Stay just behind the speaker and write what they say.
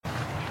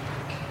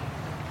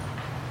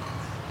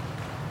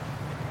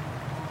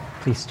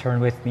Please turn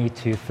with me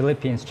to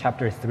Philippians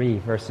chapter 3,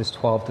 verses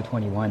 12 to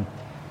 21.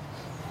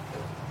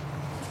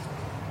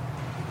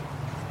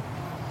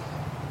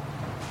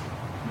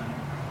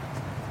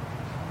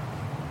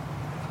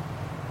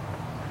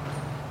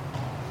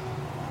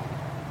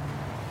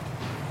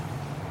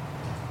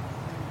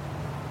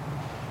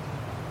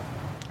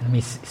 Let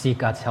me seek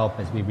God's help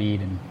as we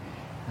read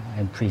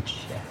and preach.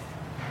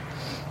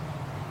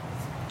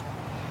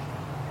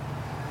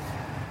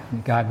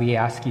 God, we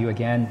ask you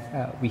again,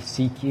 we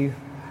seek you,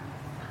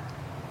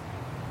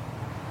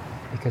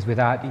 because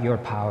without your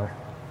power,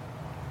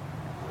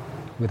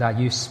 without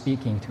you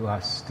speaking to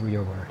us through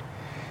your word,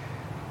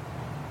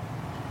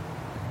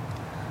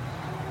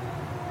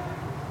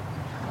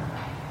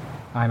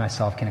 I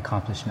myself can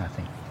accomplish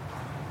nothing.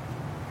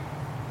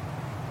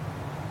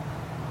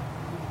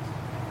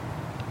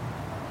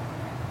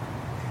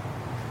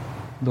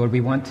 Lord,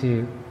 we want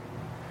to,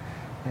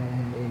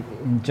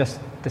 in just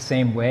the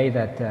same way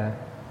that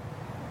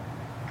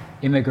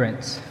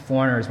immigrants,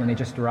 foreigners, when they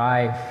just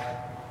arrive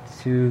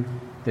to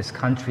this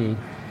country,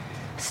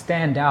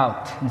 stand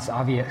out, and it's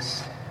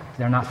obvious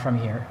they're not from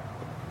here.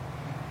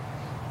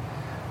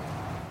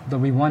 Though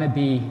we want to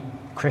be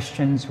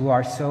Christians who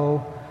are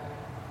so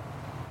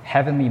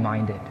heavenly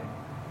minded,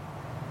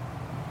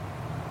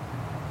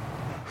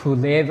 who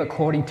live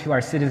according to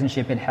our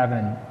citizenship in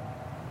heaven,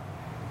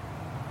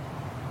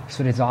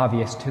 so that it's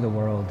obvious to the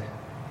world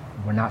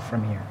we're not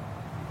from here.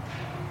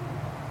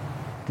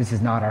 This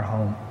is not our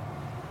home.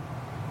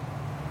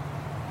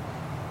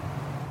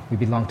 We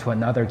belong to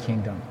another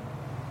kingdom.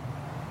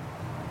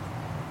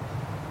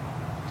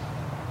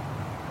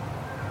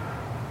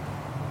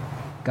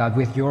 God,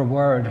 with your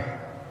word,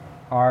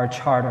 our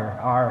charter,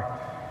 our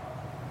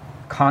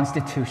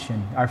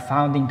constitution, our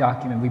founding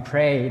document, we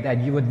pray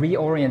that you would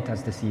reorient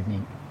us this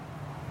evening.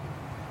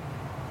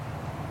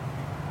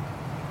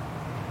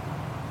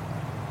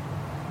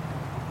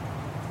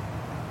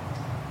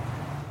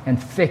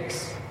 And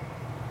fix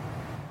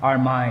our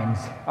minds,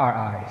 our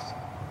eyes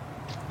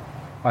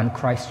on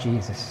Christ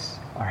Jesus,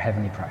 our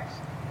heavenly prize.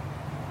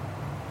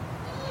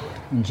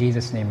 In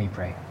Jesus' name we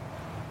pray.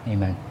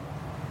 Amen.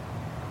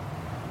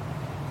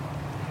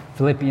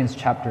 Philippians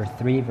chapter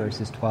 3,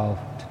 verses 12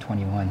 to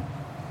 21.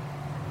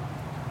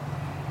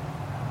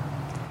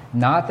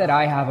 Not that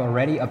I have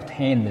already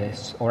obtained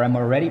this or am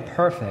already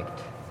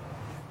perfect,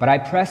 but I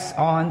press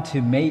on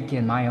to make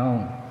it my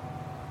own,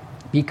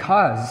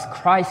 because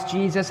Christ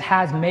Jesus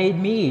has made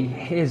me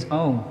his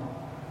own.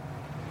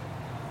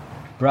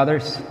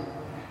 Brothers,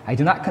 I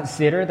do not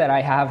consider that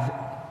I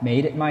have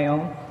made it my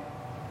own,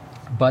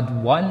 but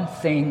one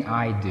thing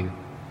I do,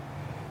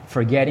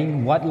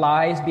 forgetting what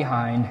lies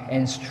behind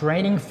and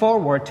straining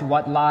forward to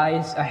what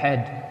lies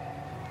ahead.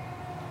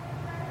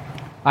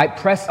 I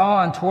press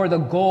on toward the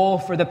goal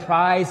for the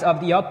prize of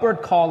the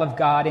upward call of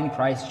God in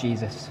Christ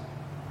Jesus.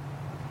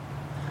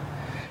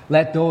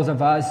 Let those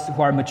of us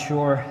who are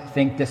mature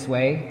think this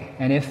way,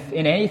 and if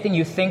in anything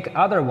you think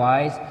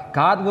otherwise,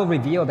 God will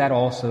reveal that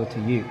also to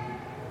you.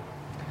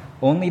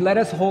 Only let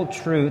us hold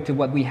true to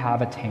what we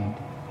have attained.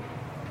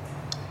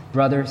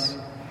 Brothers,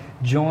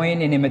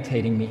 join in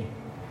imitating me,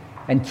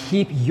 and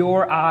keep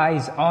your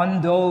eyes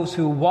on those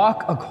who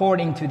walk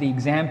according to the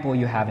example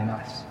you have in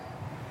us.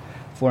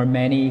 For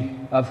many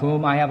of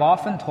whom I have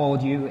often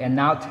told you, and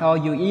now tell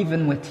you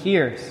even with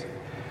tears,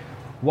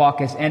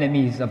 walk as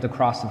enemies of the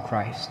cross of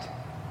Christ.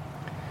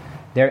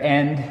 Their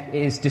end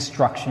is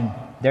destruction.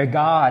 Their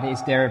God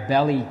is their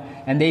belly,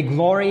 and they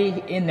glory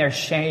in their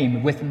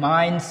shame with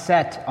minds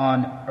set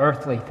on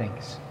earthly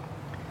things.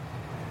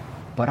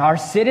 But our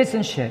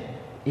citizenship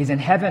is in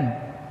heaven,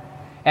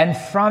 and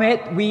from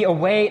it we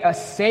await a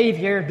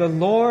Savior, the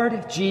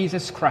Lord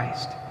Jesus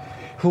Christ,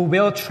 who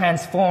will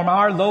transform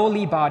our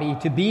lowly body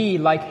to be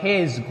like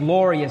his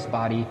glorious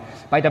body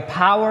by the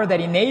power that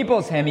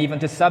enables him even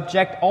to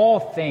subject all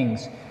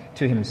things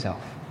to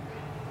himself.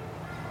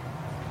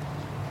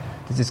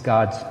 This is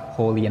God's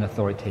holy and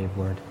authoritative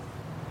word.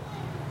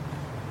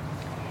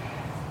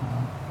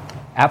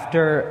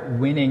 After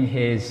winning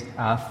his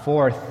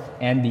fourth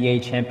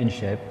NBA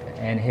championship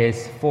and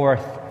his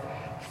fourth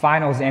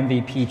Finals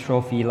MVP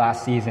trophy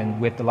last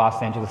season with the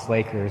Los Angeles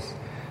Lakers,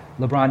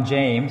 LeBron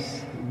James,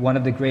 one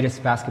of the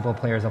greatest basketball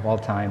players of all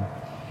time,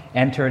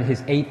 entered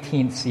his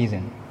 18th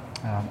season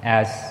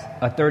as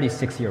a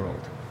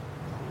 36-year-old,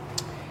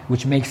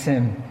 which makes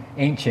him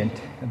ancient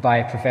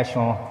by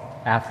professional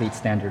athlete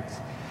standards.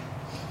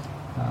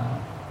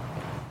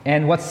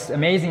 And what's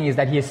amazing is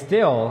that he is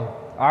still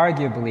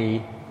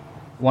arguably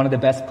one of the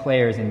best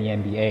players in the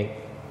NBA.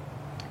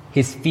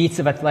 His feats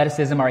of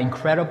athleticism are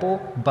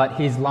incredible, but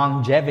his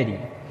longevity,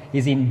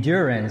 his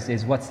endurance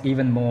is what's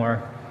even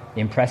more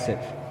impressive.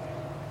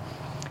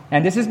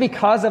 And this is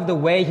because of the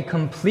way he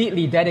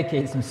completely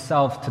dedicates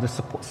himself to the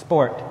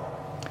sport.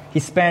 He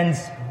spends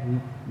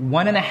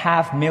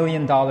 $1.5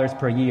 million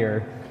per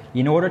year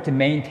in order to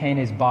maintain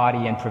his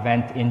body and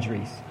prevent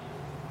injuries.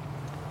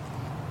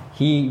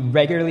 He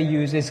regularly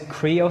uses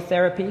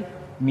cryotherapy,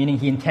 meaning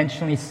he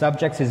intentionally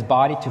subjects his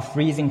body to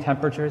freezing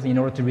temperatures in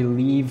order to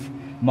relieve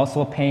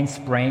muscle pain,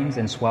 sprains,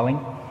 and swelling.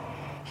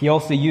 He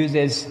also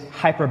uses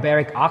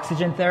hyperbaric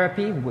oxygen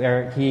therapy,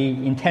 where he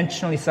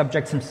intentionally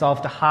subjects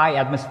himself to high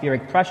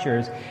atmospheric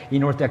pressures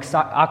in order to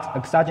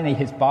oxygenate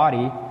his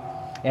body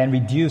and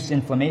reduce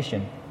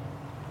inflammation.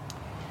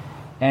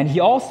 And he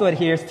also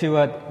adheres to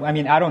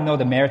I don't know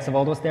the merits of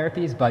all those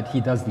therapies, but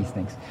he does these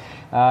things.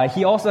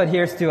 He also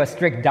adheres to a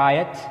strict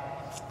diet,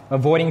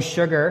 avoiding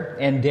sugar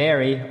and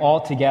dairy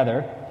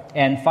altogether,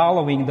 and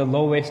following the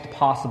lowest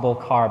possible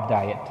carb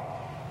diet.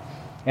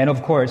 And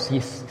of course, he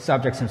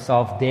subjects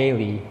himself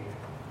daily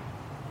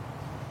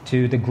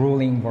to the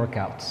grueling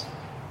workouts.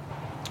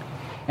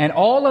 And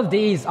all of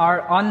these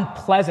are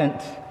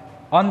unpleasant,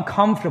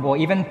 uncomfortable,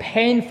 even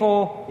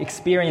painful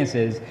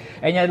experiences.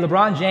 And yet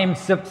LeBron James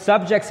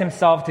subjects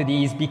himself to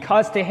these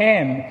because to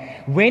him,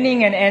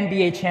 winning an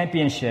NBA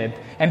championship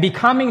and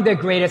becoming the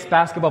greatest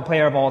basketball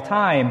player of all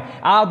time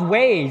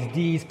outweighs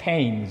these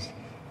pains,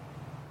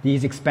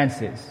 these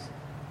expenses.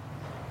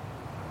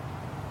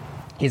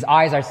 His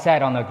eyes are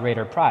set on a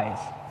greater prize.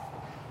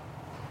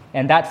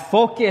 And that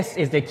focus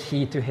is the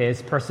key to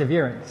his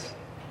perseverance.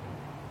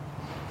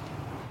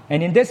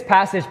 And in this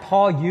passage,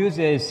 Paul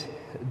uses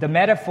the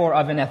metaphor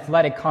of an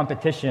athletic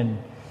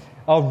competition,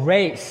 a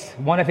race,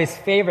 one of his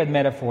favorite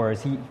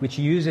metaphors, which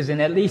he uses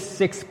in at least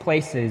 6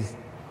 places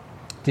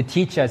to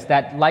teach us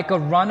that like a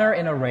runner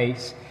in a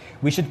race,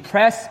 we should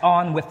press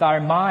on with our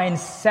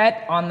minds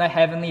set on the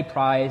heavenly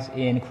prize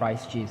in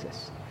Christ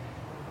Jesus.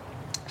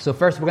 So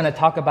first, we're going to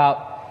talk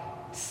about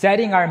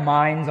setting our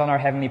minds on our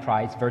heavenly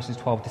prize, verses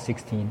 12 to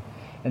 16.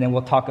 And then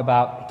we'll talk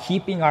about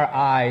keeping our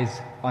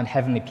eyes on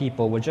heavenly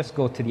people. We'll just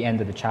go to the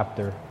end of the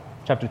chapter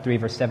 3,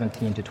 verse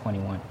 17 to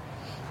 21.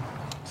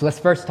 So let's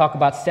first talk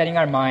about setting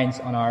our minds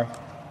on our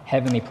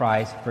heavenly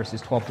prize, verses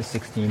 12 to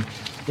 16.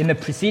 In the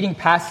preceding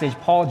passage,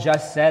 Paul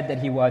just said that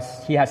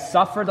he has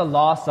suffered the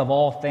loss of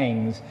all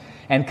things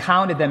and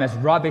counted them as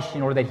rubbish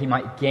in order that he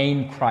might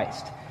gain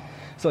Christ.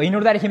 So in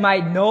order that he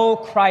might know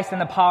Christ and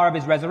the power of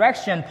his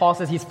resurrection, Paul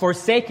says he's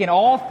forsaken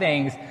all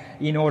things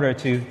in order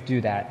to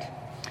do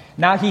that.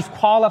 Now he's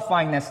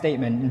qualifying that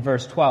statement in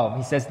verse 12.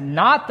 He says,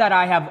 "Not that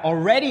I have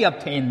already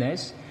obtained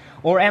this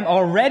or am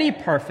already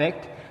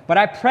perfect, but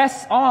I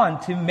press on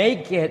to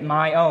make it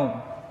my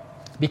own,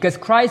 because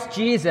Christ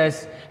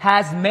Jesus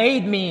has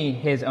made me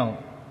his own."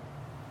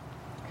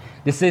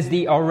 This is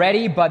the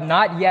already but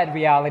not yet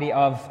reality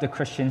of the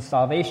Christian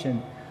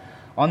salvation.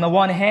 On the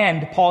one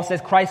hand, Paul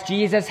says Christ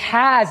Jesus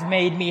has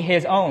made me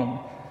his own.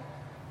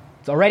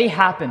 It's already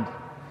happened.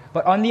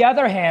 But on the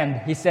other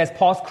hand, he says,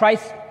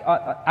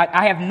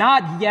 I have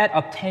not yet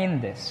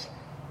obtained this.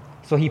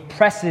 So he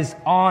presses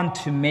on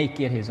to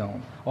make it his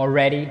own.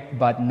 Already,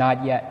 but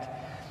not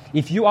yet.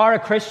 If you are a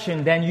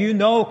Christian, then you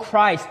know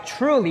Christ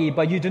truly,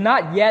 but you do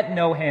not yet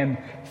know him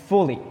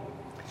fully.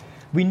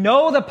 We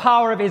know the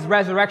power of his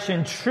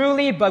resurrection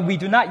truly, but we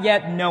do not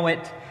yet know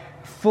it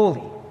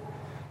fully.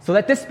 So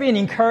let this be an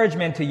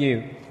encouragement to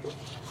you.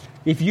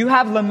 If you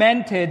have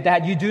lamented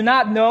that you do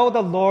not know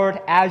the Lord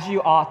as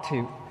you ought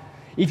to,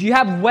 if you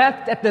have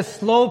wept at the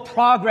slow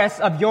progress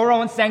of your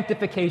own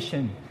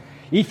sanctification,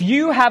 if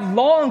you have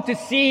longed to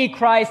see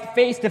Christ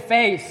face to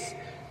face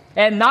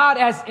and not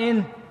as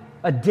in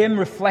a dim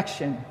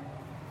reflection,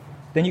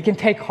 then you can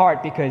take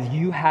heart because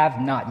you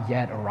have not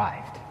yet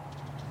arrived.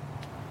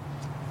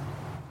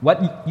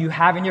 What you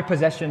have in your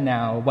possession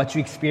now, what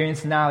you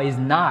experience now, is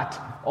not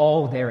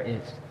all there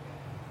is.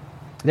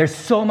 There's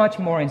so much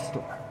more in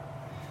store.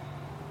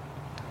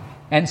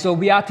 And so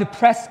we ought to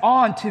press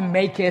on to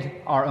make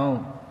it our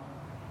own.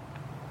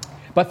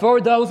 But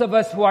for those of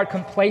us who are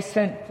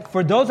complacent,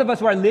 for those of us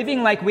who are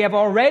living like we have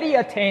already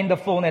attained the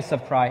fullness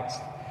of Christ,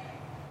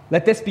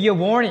 let this be a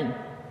warning.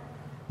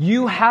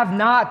 You have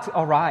not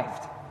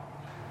arrived.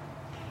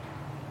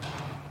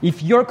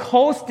 If you're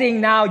coasting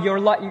now, you're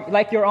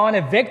like you're on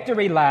a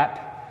victory lap,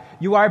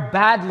 you are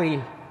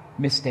badly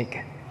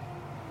mistaken.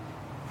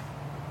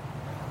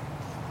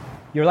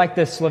 You're like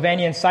the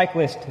Slovenian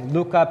cyclist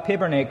Luka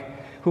Pibernik,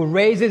 who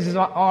raises his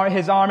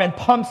arm and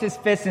pumps his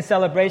fist in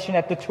celebration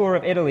at the Tour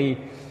of Italy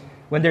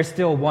when there's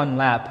still one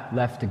lap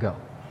left to go,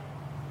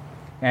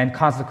 and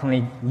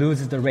consequently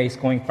loses the race,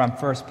 going from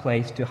first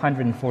place to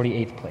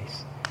 148th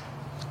place.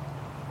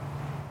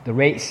 The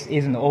race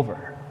isn't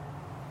over.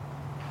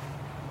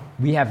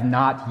 We have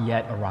not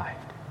yet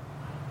arrived.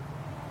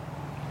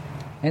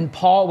 And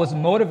Paul was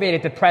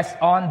motivated to press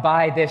on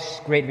by this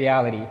great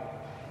reality.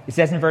 It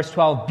says in verse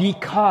 12,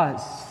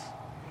 "Because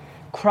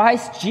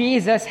Christ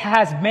Jesus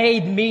has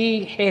made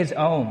me his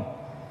own."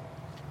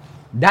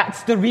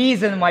 That's the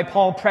reason why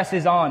Paul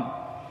presses on.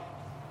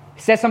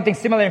 He says something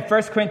similar in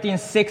 1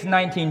 Corinthians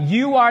 6:19.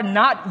 "You are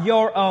not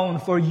your own,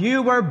 for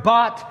you were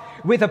bought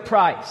with a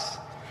price."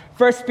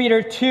 1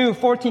 Peter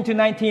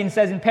 2:14-19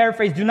 says in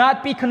paraphrase, "Do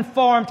not be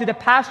conformed to the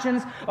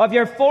passions of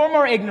your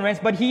former ignorance,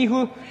 but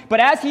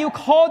as he who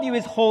called you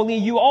is holy,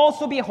 you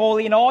also be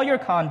holy in all your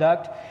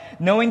conduct,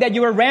 knowing that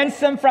you were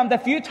ransomed from the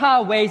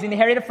futile ways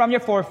inherited from your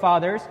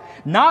forefathers,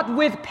 not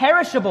with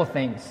perishable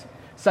things,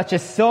 such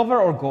as silver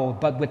or gold,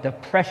 but with the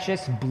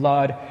precious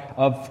blood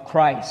of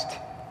Christ."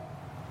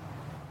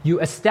 You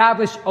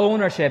establish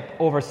ownership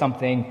over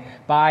something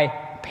by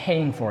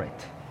paying for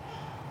it.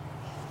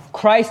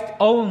 Christ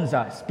owns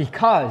us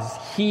because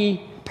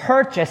he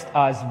purchased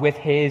us with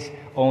his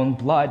own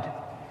blood.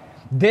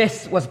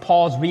 This was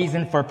Paul's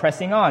reason for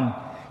pressing on.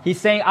 He's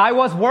saying, I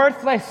was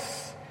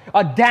worthless,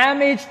 a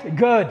damaged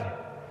good,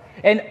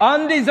 an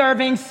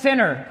undeserving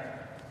sinner,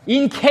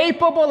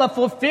 incapable of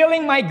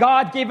fulfilling my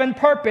God-given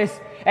purpose,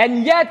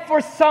 and yet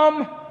for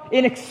some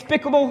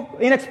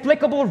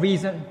inexplicable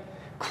reason,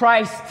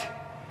 Christ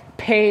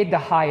paid the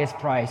highest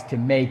price to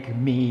make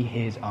me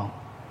his own.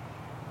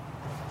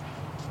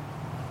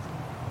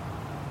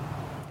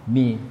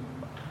 Me,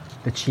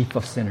 the chief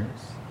of sinners.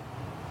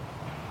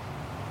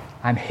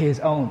 I'm his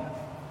own.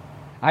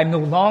 I'm no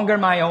longer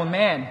my own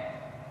man.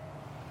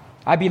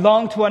 I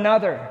belong to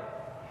another.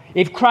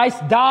 If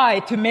Christ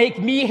died to make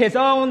me his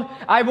own,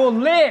 I will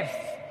live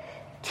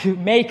to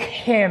make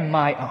him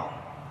my own.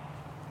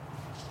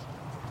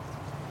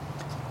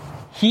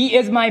 He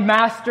is my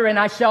master, and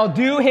I shall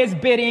do his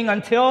bidding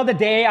until the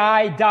day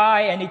I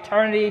die and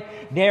eternity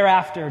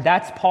thereafter.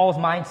 That's Paul's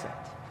mindset.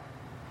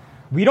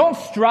 We don't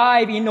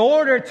strive in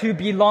order to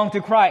belong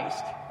to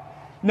Christ.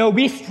 No,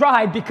 we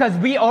strive because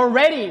we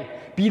already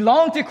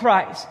belong to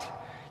Christ.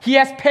 He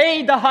has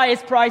paid the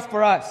highest price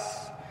for us.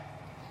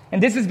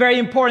 And this is very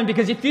important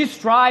because if you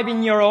strive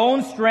in your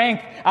own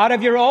strength, out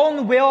of your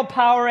own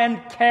willpower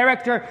and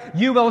character,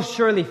 you will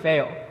surely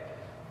fail.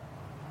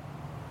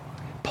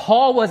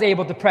 Paul was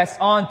able to press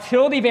on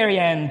till the very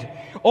end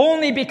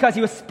only because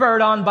he was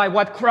spurred on by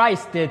what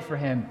Christ did for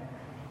him.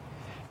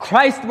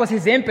 Christ was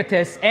his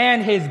impetus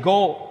and his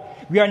goal.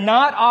 We are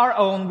not our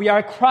own, we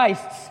are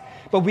Christ's,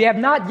 but we have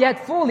not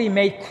yet fully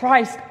made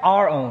Christ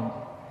our own.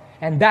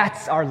 And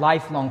that's our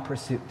lifelong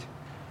pursuit.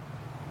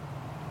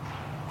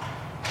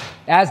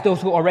 As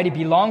those who already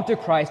belong to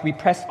Christ, we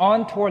press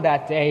on toward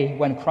that day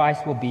when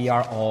Christ will be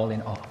our all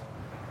in all.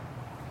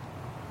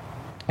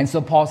 And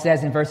so Paul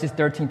says in verses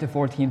 13 to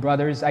 14,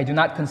 brothers, I do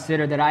not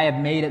consider that I have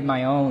made it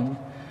my own.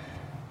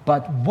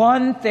 But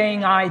one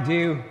thing I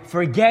do,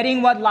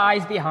 forgetting what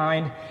lies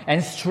behind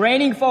and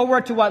straining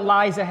forward to what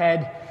lies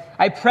ahead,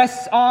 I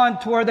press on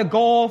toward the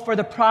goal for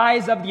the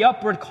prize of the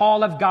upward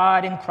call of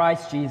God in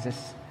Christ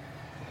Jesus.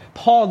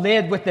 Paul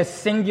lived with a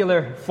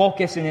singular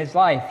focus in his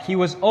life. He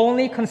was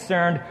only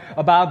concerned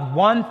about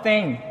one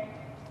thing.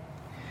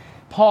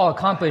 Paul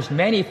accomplished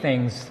many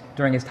things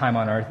during his time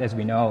on earth, as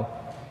we know.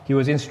 He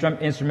was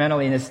instrumental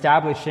in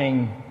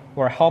establishing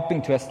or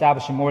helping to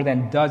establish more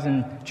than a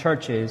dozen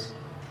churches.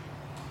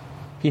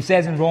 He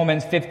says in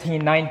Romans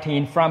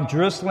 15:19, from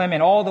Jerusalem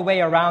and all the way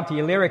around to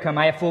Illyricum,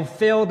 I have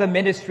fulfilled the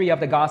ministry of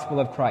the gospel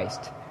of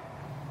Christ.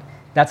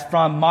 That's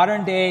from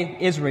modern-day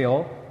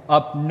Israel,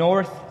 up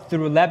north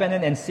through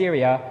Lebanon and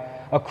Syria,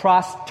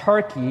 across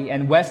Turkey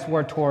and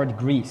westward toward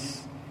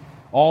Greece,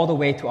 all the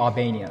way to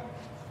Albania,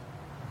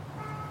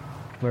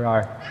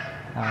 where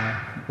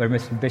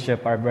Mr.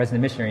 Bishop, our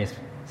resident missionary, is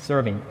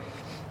serving.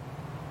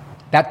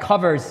 That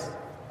covers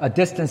a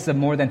distance of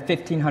more than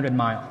 1,500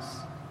 miles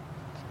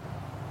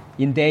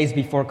in days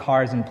before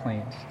cars and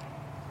planes.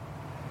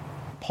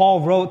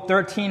 Paul wrote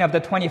 13 of the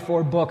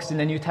 24 books in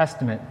the New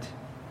Testament,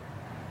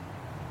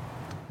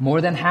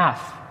 more than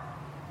half.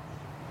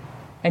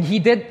 And he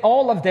did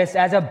all of this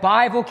as a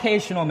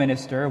bivocational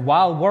minister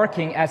while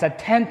working as a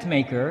tent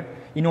maker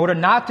in order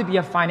not to be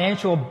a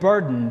financial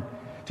burden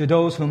to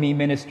those whom he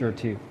ministered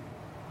to.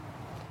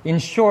 In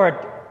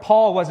short,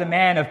 Paul was a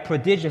man of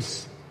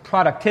prodigious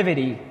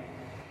productivity,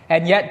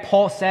 and yet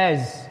Paul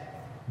says,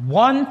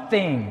 one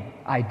thing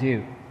I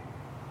do.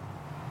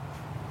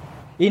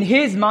 In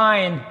his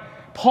mind,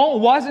 Paul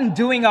wasn't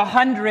doing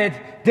 100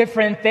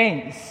 different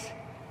things.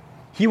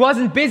 He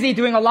wasn't busy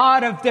doing a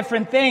lot of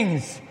different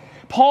things.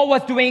 Paul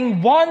was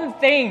doing one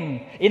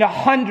thing in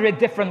 100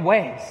 different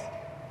ways.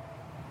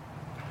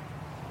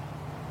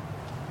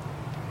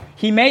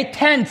 He made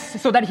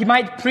tents so that he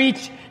might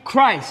preach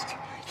Christ.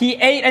 He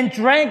ate and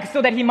drank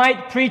so that he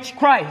might preach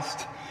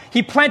Christ.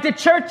 He planted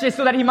churches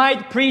so that he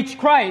might preach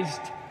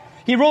Christ.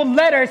 He wrote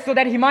letters so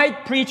that he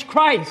might preach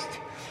Christ.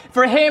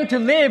 For him to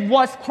live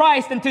was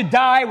Christ and to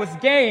die was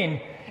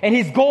gain. And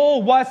his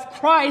goal was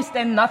Christ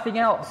and nothing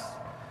else.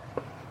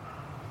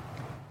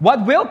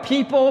 What will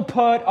people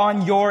put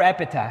on your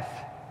epitaph?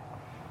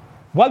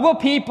 What will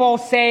people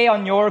say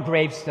on your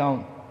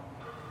gravestone?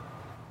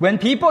 When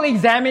people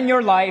examine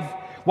your life,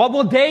 what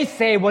will they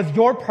say was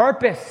your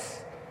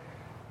purpose,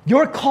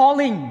 your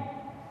calling?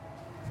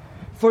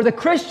 For the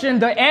Christian,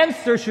 the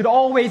answer should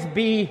always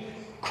be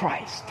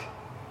Christ.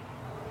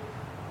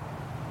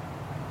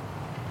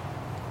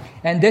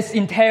 And this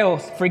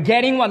entails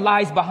forgetting what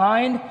lies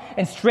behind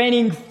and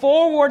straining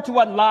forward to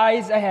what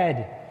lies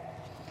ahead.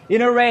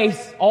 In a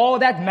race, all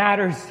that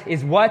matters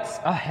is what's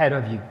ahead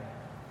of you.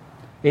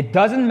 It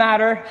doesn't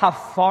matter how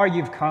far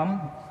you've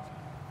come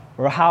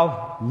or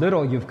how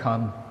little you've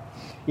come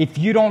if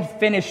you don't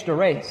finish the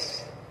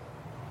race.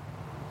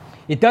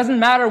 It doesn't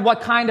matter what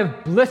kind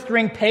of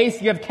blistering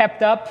pace you have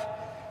kept up.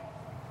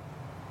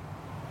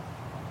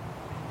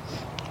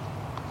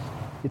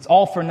 It's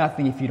all for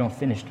nothing if you don't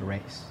finish the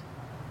race.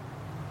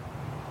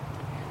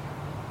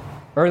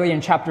 Early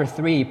in chapter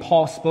 3,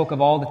 Paul spoke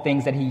of all the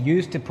things that he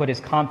used to put his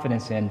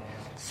confidence in.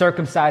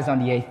 Circumcised on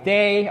the 8th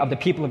day, of the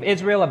people of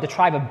Israel, of the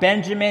tribe of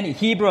Benjamin,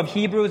 Hebrew of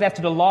Hebrews, as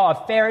to the law, a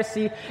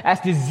Pharisee, as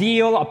to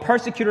zeal, a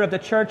persecutor of the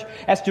church,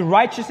 as to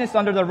righteousness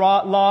under the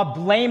law,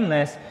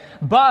 blameless.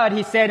 But,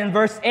 he said in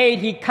verse 8,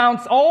 he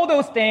counts all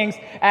those things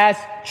as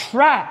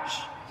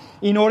trash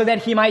in order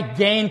that he might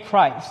gain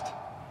Christ.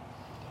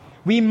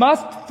 We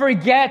must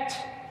forget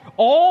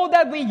all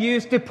that we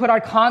used to put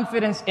our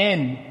confidence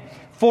in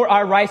for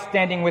our right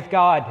standing with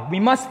God. We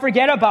must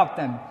forget about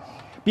them.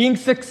 Being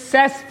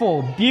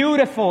successful,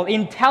 beautiful,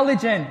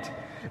 intelligent,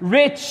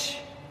 rich,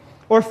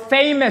 or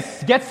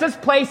famous gets us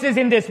places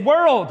in this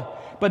world,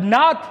 but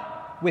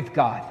not with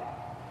God.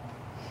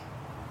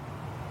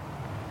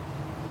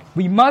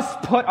 We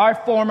must put our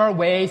former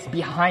ways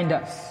behind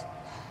us.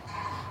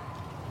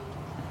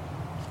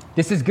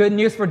 This is good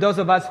news for those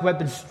of us who have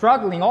been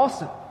struggling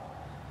also.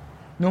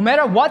 No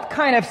matter what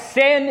kind of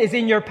sin is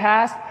in your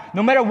past,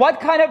 no matter what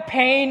kind of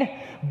pain,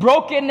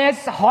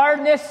 brokenness,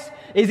 hardness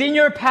is in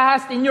your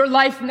past, in your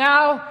life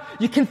now,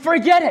 you can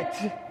forget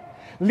it.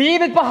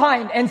 Leave it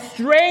behind and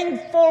strain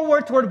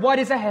forward toward what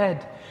is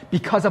ahead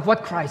because of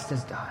what Christ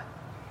has done.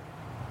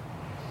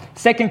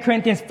 2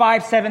 Corinthians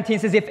 5:17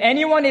 says, if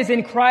anyone is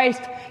in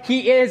Christ,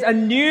 he is a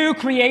new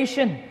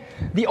creation.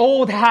 The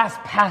old has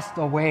passed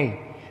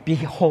away.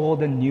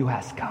 Behold, the new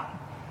has come.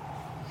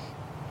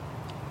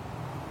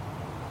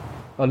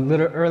 A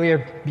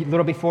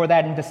little before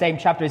that in the same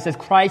chapter, it says,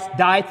 Christ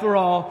died for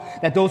all,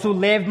 that those who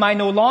live might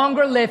no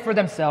longer live for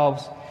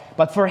themselves,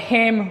 but for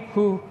him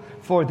who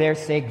for their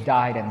sake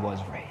died and was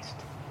raised.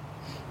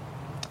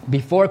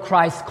 Before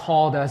Christ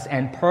called us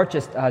and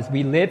purchased us,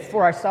 we lived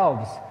for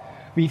ourselves.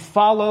 We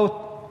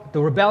followed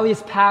the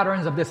rebellious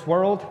patterns of this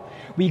world.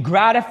 We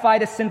gratify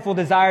the sinful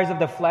desires of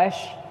the flesh.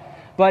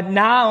 But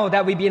now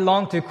that we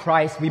belong to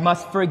Christ, we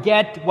must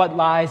forget what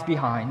lies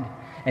behind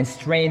and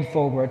strain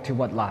forward to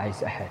what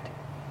lies ahead.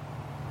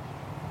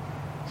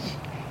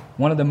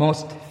 One of the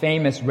most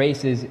famous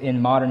races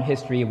in modern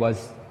history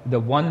was the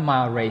 1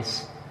 mile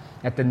race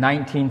at the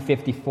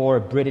 1954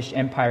 British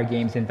Empire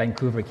Games in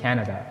Vancouver,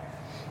 Canada.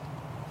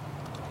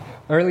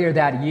 Earlier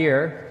that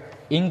year,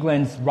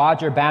 England's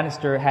Roger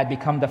Bannister had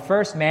become the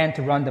first man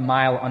to run the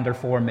mile under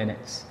 4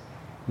 minutes,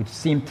 which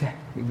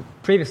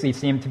previously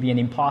seemed to be an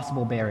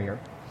impossible barrier.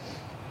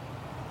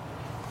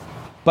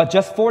 But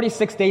just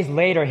 46 days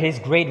later, his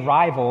great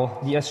rival,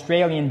 the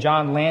Australian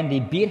John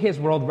Landy, beat his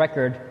world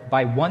record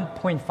by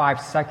 1.5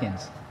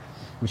 seconds,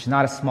 which is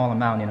not a small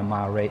amount in a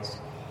mile race.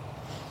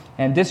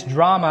 And this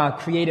drama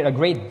created a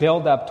great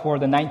build-up toward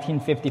the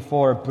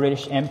 1954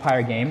 British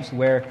Empire Games,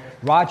 where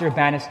Roger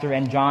Bannister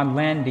and John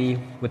Landy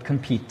would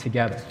compete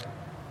together.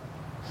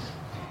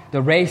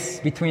 The race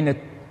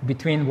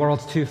between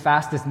world's two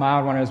fastest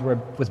mile runners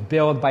was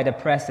billed by the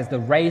press as the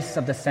race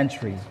of the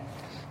century,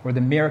 or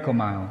the Miracle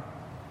Mile.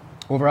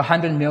 Over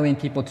 100 million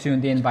people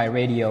tuned in by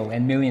radio,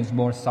 and millions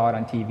more saw it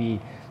on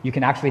TV. You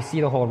can actually see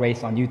the whole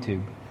race on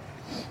YouTube.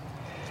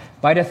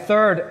 By the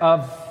third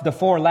of the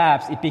 4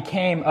 laps, it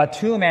became a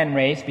 2-man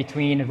race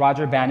between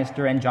Roger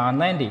Bannister and John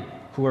Landy,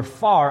 who were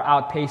far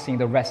outpacing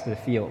the rest of the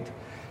field.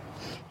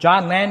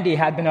 John Landy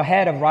had been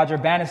ahead of Roger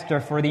Bannister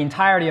for the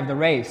entirety of the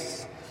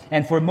race,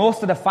 and for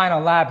most of the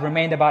final lap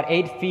remained about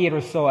 8 feet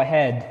or so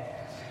ahead.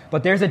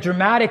 But there's a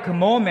dramatic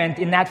moment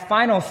in that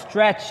final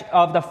stretch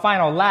of the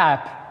final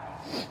lap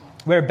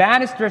where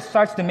Bannister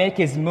starts to make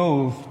his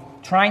move,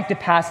 trying to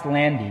pass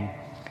Landy.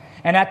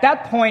 And at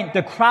that point,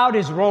 the crowd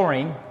is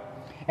roaring,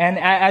 and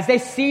as they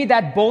see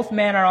that both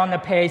men are on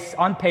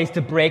pace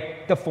to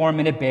break the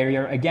 4-minute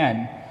barrier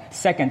again,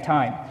 second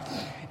time.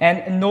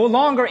 And no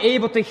longer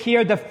able to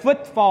hear the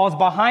footfalls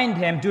behind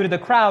him due to the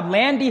crowd,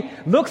 Landy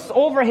looks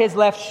over his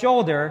left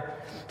shoulder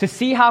to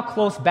see how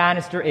close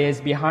Bannister is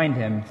behind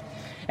him.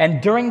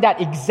 And during that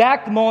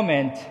exact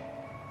moment,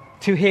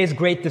 to his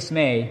great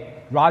dismay,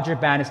 Roger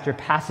Bannister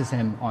passes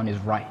him on his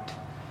right.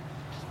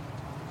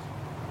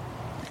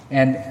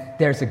 And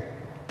there's a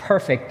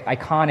perfect,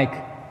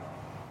 iconic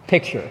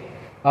picture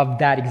of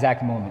that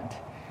exact moment,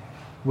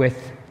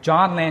 with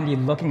John Landy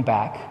looking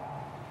back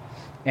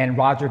and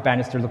Roger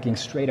Bannister looking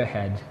straight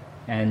ahead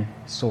and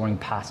soaring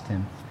past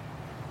him.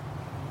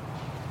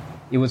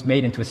 It was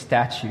made into a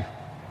statue.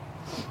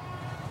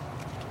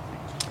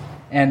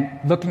 And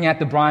looking at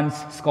the bronze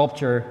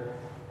sculpture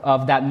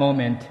of that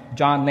moment,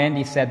 John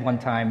Landy said one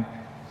time,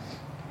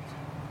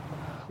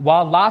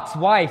 "While Lot's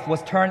wife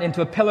was turned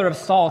into a pillar of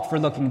salt for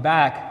looking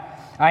back,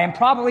 I am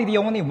probably the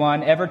only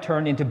one ever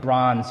turned into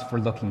bronze for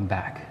looking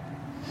back."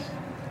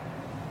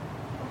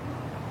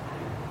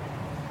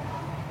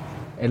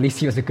 At least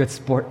he was a good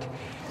sport.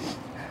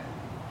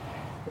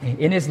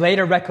 In his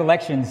later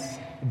recollections,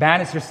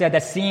 Bannister said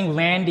that seeing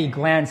Landy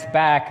glance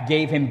back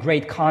gave him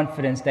great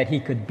confidence that he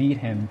could beat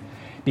him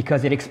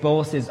because it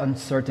exposed his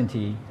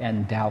uncertainty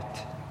and doubt.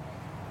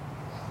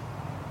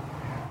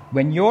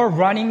 When you're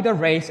running the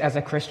race as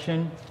a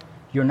Christian,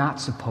 you're not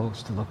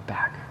supposed to look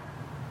back.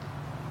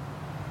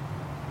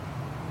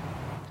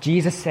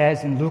 Jesus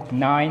says in Luke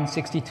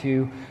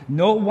 9:62,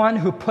 "No one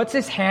who puts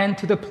his hand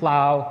to the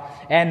plow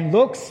and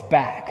looks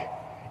back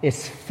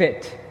is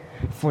fit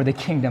for the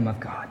kingdom of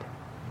God."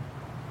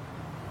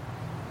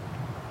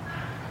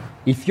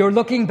 If you're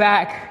looking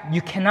back,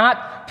 you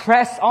cannot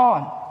press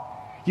on.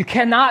 You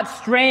cannot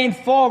strain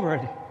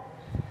forward.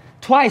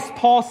 Twice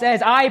Paul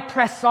says, "I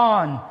press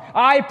on.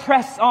 I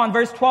press on."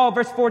 Verse 12,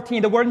 verse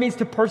 14, the word means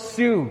to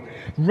pursue,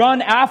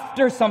 run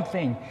after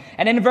something.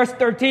 And in verse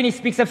 13, he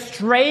speaks of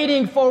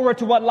straining forward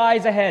to what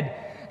lies ahead.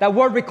 That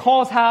word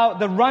recalls how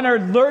the runner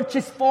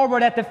lurches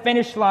forward at the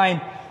finish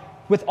line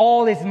with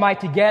all his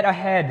might to get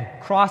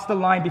ahead, cross the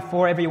line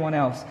before everyone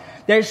else.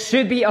 There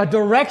should be a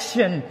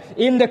direction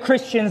in the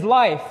Christian's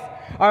life.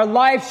 Our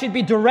lives should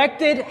be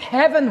directed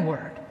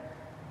heavenward.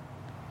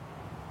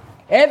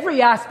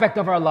 Every aspect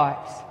of our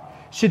lives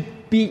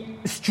should be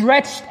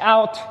stretched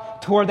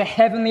out toward the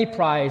heavenly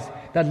prize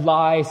that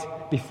lies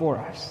before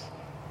us.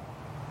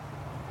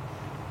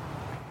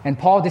 And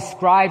Paul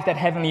describes that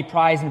heavenly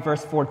prize in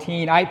verse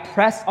 14. "I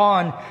press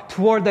on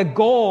toward the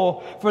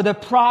goal for the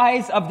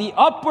prize of the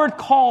upward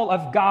call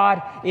of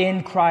God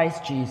in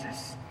Christ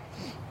Jesus."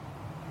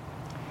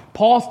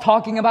 Paul's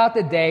talking about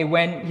the day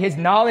when his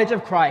knowledge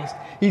of Christ,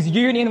 his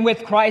union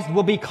with Christ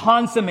will be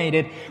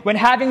consummated. When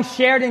having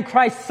shared in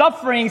Christ's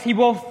sufferings, he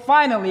will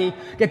finally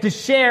get to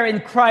share in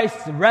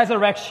Christ's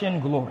resurrection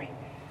glory.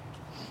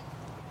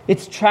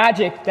 It's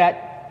tragic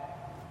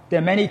that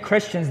many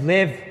Christians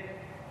live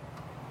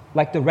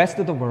like the rest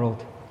of the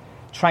world,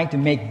 trying to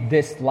make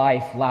this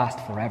life last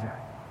forever.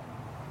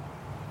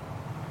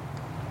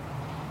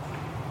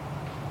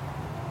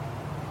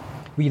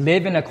 We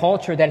live in a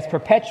culture that is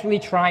perpetually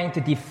trying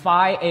to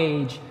defy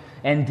age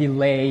and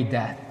delay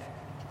death.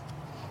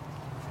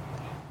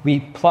 We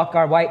pluck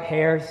our white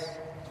hairs,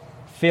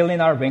 fill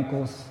in our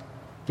wrinkles,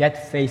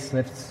 get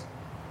facelifts.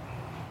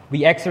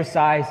 We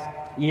exercise,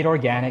 eat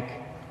organic.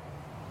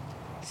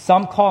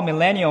 Some call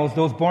millennials,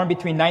 those born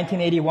between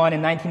 1981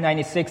 and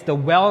 1996, the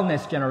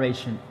wellness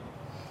generation,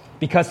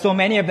 because so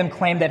many of them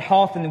claim that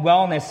health and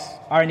wellness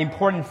are an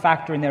important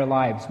factor in their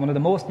lives, one of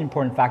the most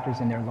important factors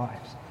in their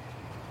lives.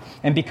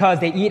 And because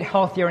they eat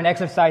healthier and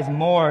exercise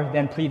more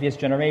than previous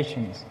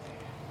generations.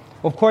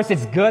 Of course,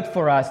 it's good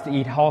for us to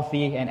eat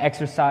healthy and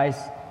exercise,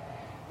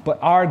 but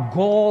our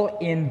goal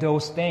in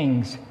those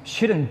things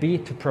shouldn't be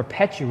to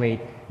perpetuate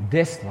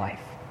this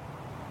life.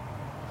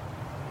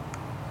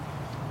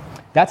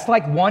 That's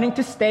like wanting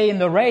to stay in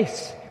the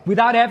race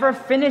without ever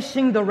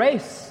finishing the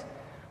race.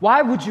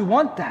 Why would you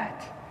want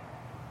that?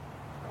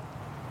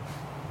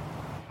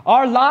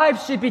 Our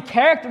lives should be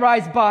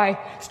characterized by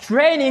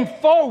straining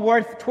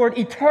forward toward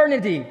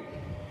eternity.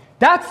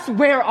 That's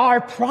where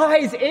our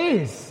prize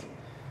is.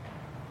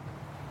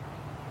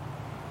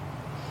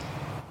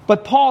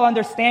 But Paul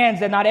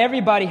understands that not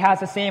everybody has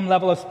the same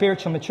level of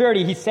spiritual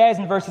maturity. He says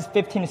in verses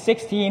 15 to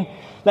 16,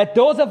 "Let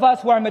those of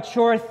us who are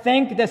mature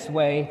think this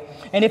way,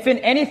 and if in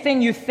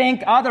anything you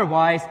think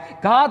otherwise,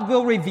 God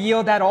will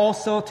reveal that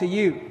also to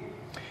you.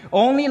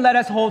 Only let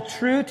us hold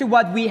true to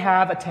what we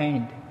have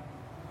attained."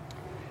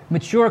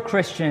 Mature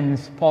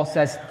Christians, Paul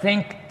says,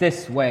 think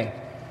this way.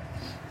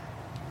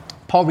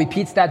 Paul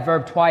repeats that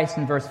verb twice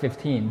in verse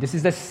 15. This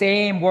is the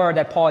same word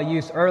that Paul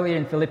used earlier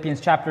in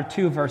Philippians chapter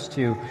 2, verse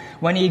 2,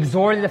 when he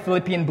exhorted the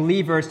Philippian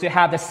believers to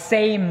have the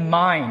same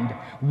mind,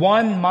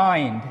 one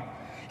mind.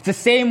 It's the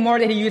same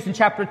word that he used in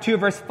chapter 2,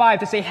 verse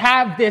 5, to say,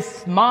 "Have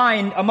this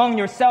mind among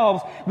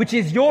yourselves, which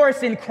is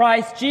yours in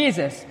Christ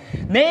Jesus."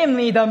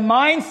 Namely, the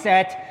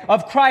mindset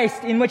of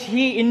Christ in which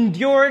he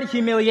endured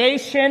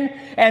humiliation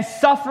and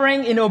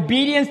suffering in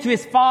obedience to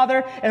his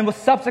Father and was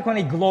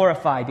subsequently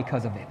glorified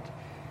because of it.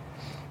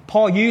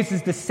 Paul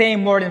uses the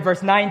same word in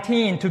verse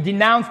 19 to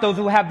denounce those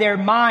who have their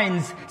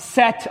minds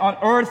set on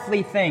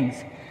earthly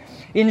things.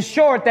 In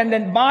short, then the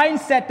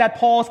mindset that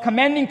Paul is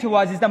commending to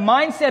us is the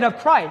mindset of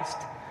Christ.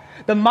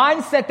 The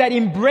mindset that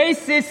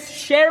embraces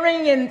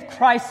sharing in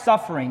Christ's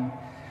suffering,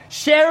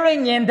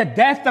 sharing in the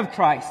death of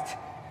Christ,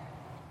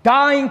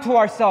 dying to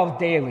ourselves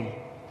daily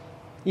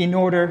in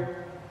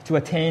order to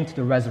attain to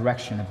the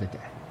resurrection of the dead.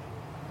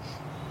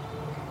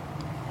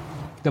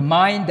 The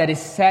mind that is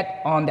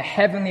set on the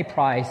heavenly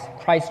prize,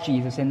 Christ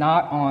Jesus, and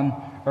not on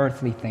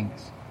earthly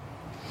things.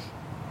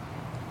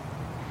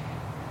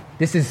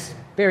 This is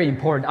very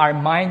important. Our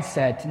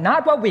mindset,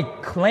 not what we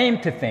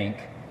claim to think.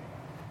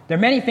 There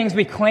are many things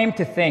we claim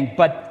to think,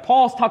 but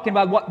Paul's talking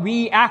about what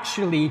we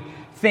actually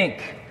think,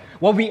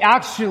 what we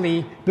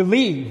actually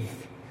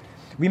believe.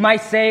 We might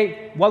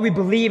say what we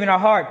believe in our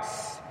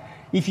hearts.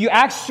 If you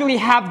actually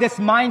have this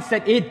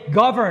mindset, it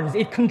governs,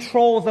 it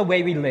controls the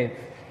way we live.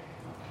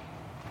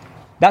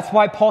 That's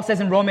why Paul says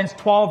in Romans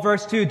 12,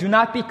 verse 2, "Do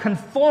not be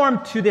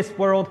conformed to this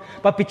world,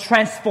 but be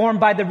transformed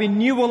by the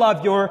renewal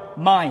of your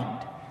mind."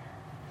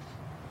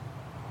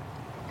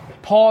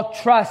 Paul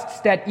trusts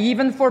that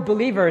even for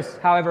believers,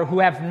 however, who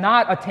have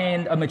not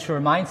attained a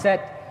mature mindset,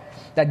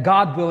 that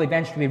God will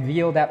eventually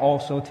reveal that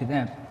also to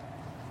them.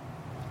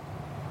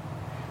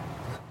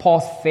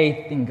 Paul's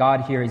faith in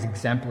God here is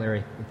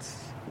exemplary.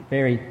 It's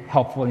very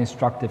helpful and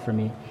instructive for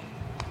me.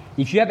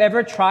 If you have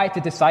ever tried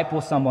to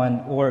disciple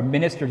someone or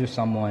minister to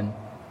someone,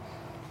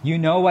 you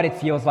know what it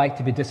feels like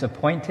to be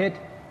disappointed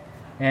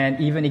and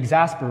even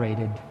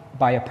exasperated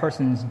by a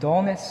person's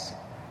dullness,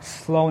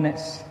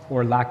 slowness,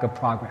 or lack of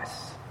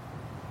progress.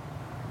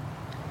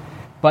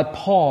 But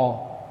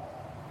Paul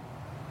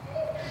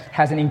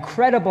has an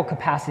incredible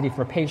capacity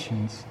for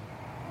patience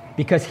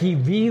because he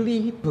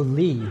really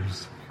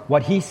believes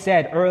what he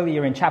said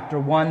earlier in chapter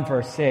 1,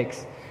 verse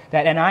 6,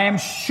 that, and I am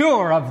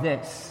sure of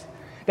this,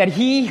 that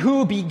he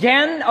who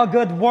began a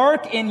good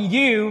work in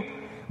you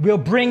will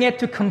bring it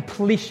to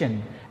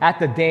completion at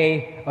the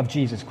day of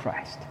Jesus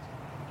Christ.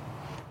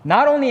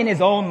 Not only in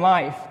his own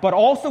life, but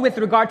also with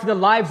regard to the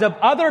lives of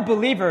other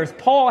believers,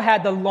 Paul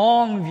had the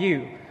long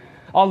view,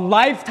 a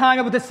lifetime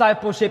of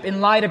discipleship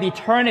in light of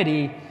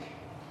eternity.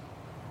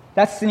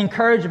 That's an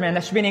encouragement.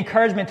 That should be an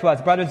encouragement to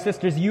us, brothers and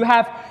sisters. You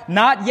have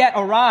not yet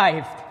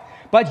arrived,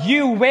 but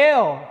you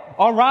will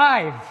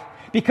arrive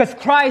because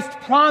Christ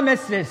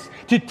promises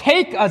to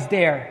take us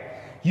there.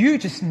 You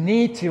just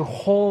need to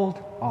hold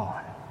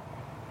on.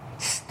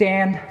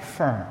 Stand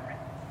firm.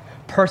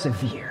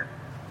 Persevere.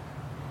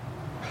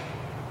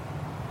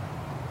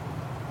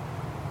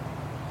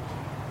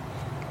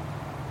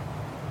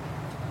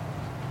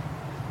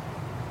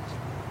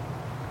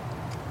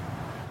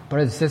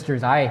 Brothers and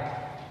sisters, I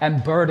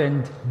am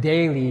burdened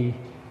daily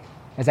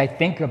as I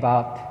think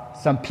about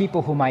some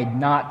people who might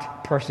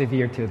not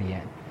persevere to the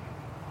end.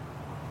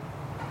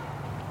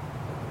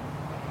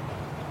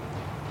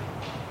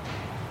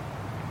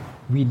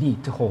 We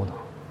need to hold on.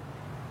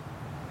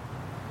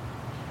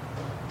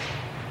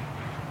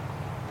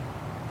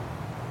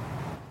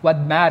 What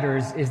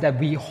matters is that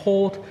we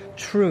hold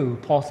true,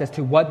 Paul says,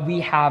 to what we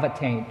have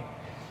attained.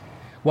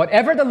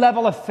 Whatever the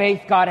level of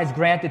faith God has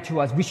granted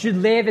to us, we should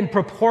live in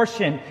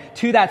proportion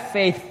to that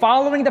faith,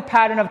 following the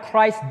pattern of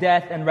Christ's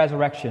death and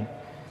resurrection,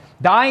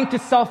 dying to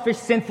selfish,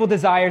 sinful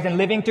desires and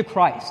living to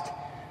Christ.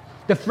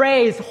 The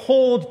phrase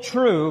hold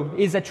true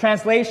is a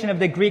translation of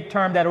the Greek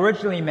term that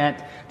originally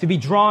meant to be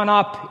drawn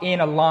up in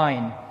a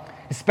line,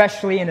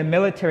 especially in a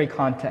military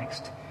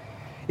context.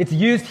 It's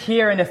used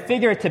here in a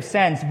figurative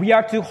sense. We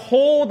are to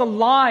hold the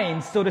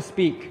line, so to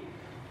speak.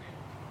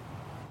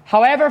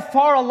 However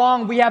far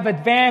along we have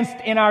advanced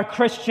in our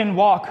Christian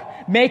walk,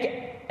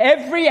 make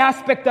every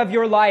aspect of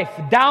your life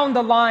down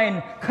the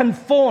line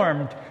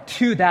conformed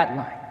to that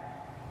line.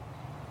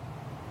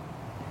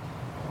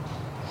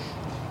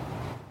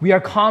 We are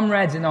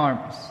comrades in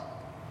arms.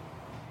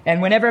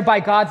 And whenever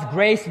by God's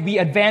grace we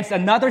advance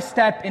another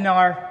step in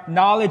our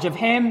knowledge of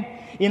Him,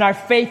 in our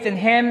faith in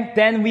Him,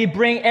 then we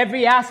bring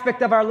every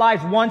aspect of our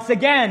lives once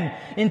again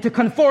into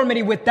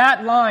conformity with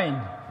that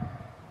line.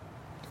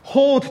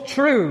 Hold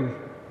true.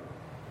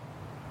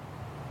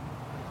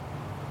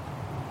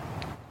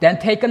 Then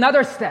take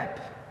another step.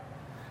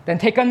 Then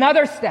take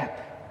another step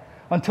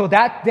until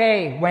that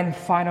day when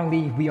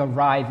finally we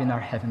arrive in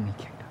our heavenly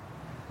kingdom.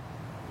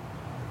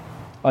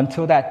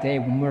 Until that day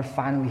when we're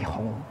finally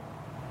home.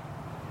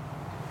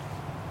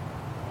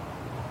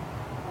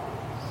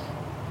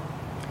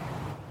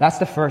 That's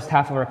the first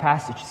half of our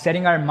passage,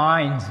 setting our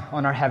minds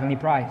on our heavenly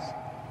prize.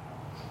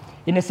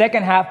 In the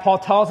second half, Paul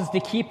tells us to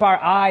keep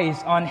our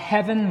eyes on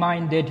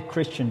heaven-minded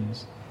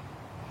Christians,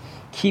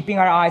 keeping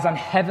our eyes on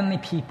heavenly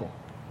people.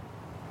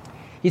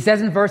 He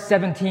says in verse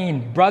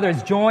 17,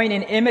 "Brothers, join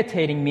in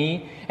imitating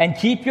me and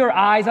keep your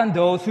eyes on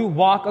those who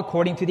walk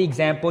according to the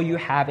example you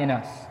have in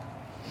us."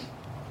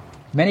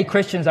 Many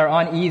Christians are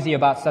uneasy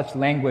about such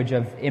language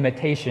of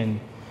imitation.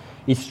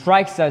 It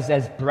strikes us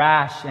as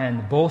brash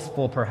and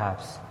boastful,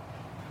 perhaps.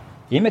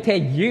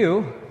 Imitate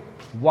you?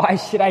 Why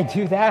should I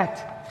do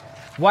that?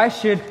 Why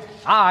should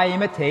I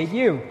imitate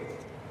you?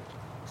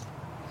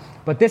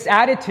 But this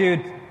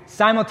attitude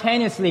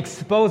simultaneously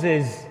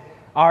exposes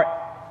our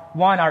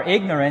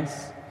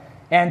ignorance,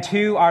 and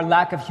two, our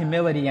lack of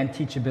humility and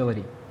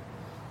teachability.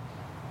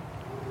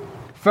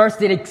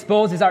 First, it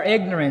exposes our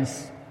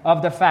ignorance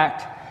of the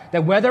fact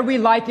that whether we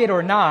like it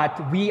or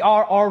not, we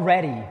are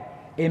already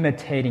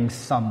imitating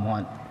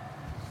someone.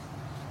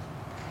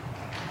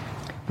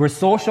 We're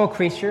social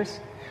creatures.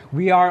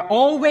 We are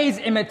always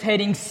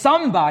imitating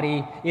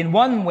somebody in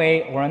one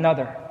way or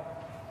another.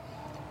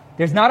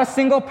 There's not a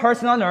single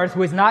person on earth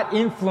who is not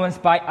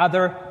influenced by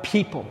other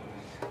people.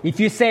 If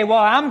you say, well,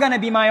 I'm going to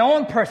be my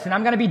own person,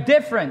 I'm going to be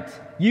different,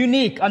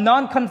 unique, a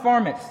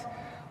nonconformist,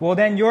 well,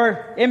 then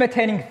you're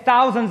imitating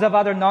thousands of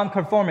other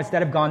nonconformists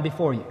that have gone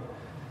before you.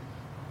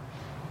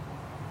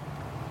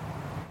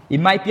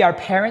 It might be our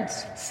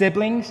parents,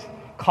 siblings,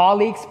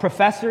 colleagues,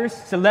 professors,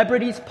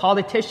 celebrities,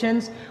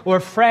 politicians, or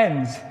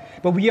friends,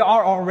 but we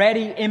are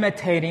already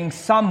imitating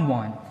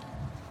someone.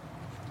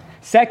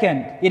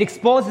 Second, it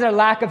exposes our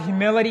lack of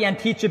humility and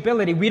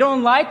teachability. We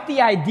don't like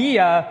the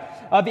idea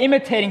of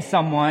imitating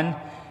someone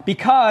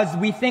because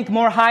we think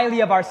more highly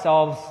of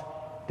ourselves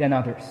than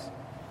others.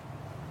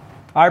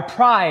 Our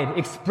pride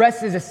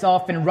expresses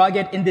itself in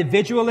rugged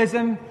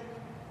individualism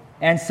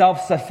and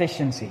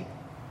self-sufficiency.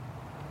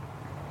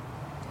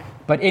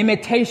 But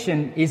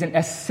imitation is an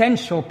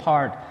essential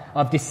part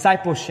of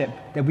discipleship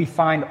that we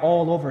find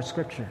all over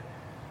Scripture.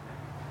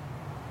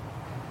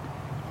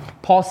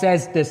 Paul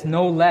says this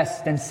no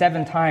less than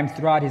 7 times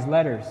throughout his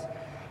letters.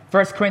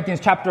 1 Corinthians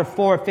chapter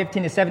 4,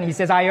 15 to 17, he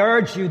says, I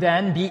urge you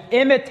then, be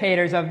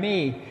imitators of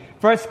me.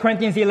 1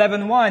 Corinthians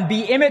 11:1,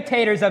 be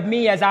imitators of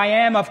me as I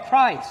am of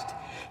Christ.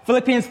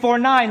 Philippians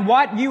 4:9,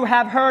 what you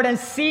have heard and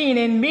seen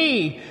in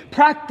me,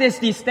 practice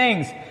these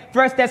things.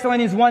 1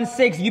 Thessalonians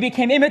 1:6, you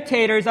became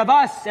imitators of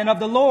us and of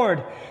the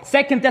Lord.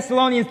 2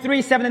 Thessalonians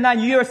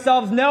 3:7-9, you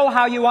yourselves know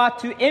how you ought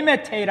to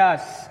imitate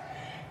us.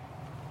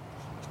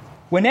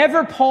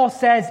 Whenever Paul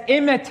says,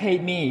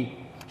 imitate me,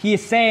 he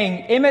is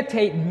saying,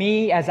 imitate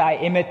me as I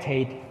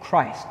imitate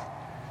Christ.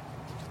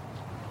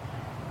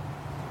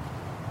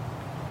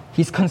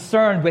 He's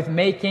concerned with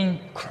making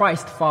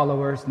Christ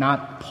followers,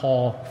 not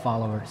Paul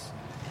followers.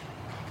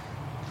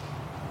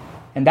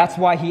 And that's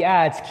why he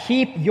adds,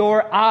 keep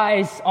your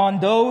eyes on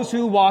those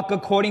who walk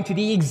according to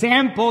the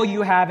example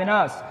you have in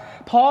us.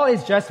 Paul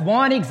is just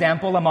one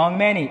example among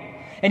many.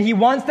 And he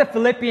wants the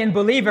Philippian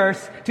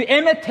believers to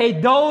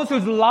imitate those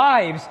whose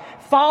lives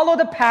follow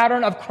the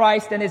pattern of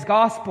Christ and his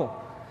gospel,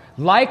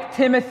 like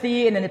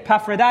Timothy and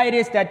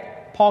Epaphroditus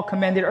that Paul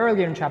commended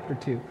earlier in chapter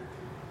 2.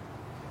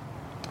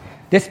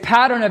 This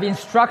pattern of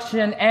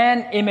instruction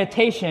and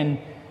imitation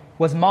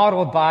was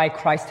modeled by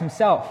Christ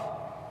himself.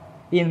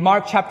 In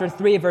Mark chapter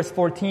 3, verse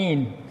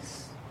 14,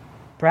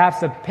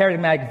 perhaps a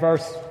paradigmatic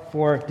verse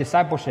for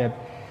discipleship,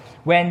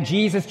 when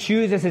Jesus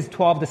chooses his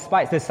 12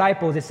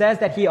 disciples, it says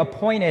that he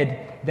appointed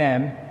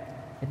them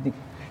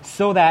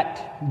so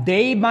that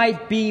they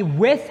might be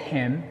with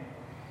him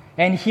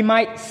and he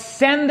might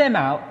send them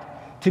out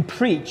to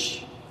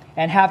preach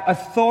and have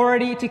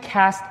authority to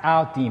cast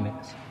out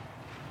demons.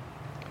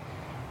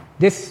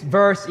 This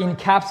verse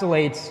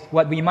encapsulates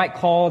what we might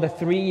call the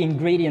 3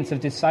 ingredients of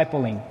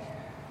discipling.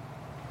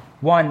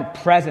 1,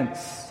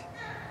 presence.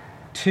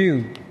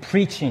 2,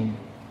 preaching.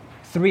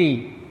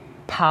 3,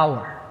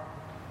 power.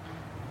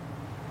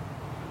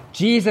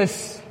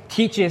 Jesus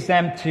teaches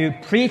them to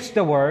preach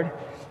the word,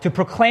 to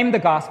proclaim the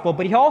gospel,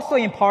 but he also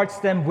imparts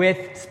them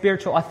with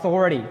spiritual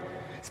authority,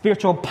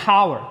 spiritual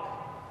power.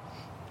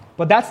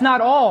 But that's not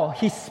all.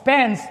 He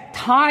spends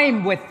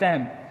time with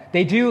them.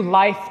 They do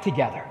life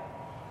together.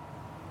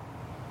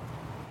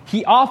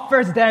 He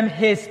offers them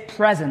his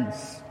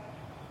presence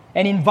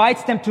and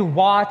invites them to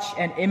watch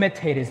and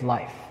imitate his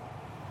life.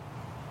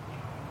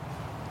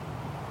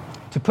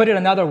 To put it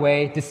another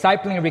way,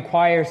 discipling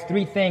requires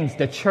 3 things: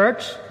 the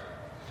church,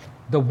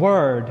 the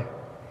word,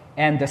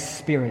 and the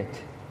spirit.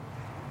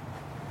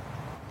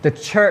 The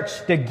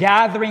church, the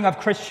gathering of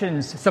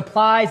Christians,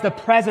 supplies the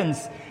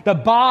presence, the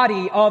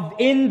body of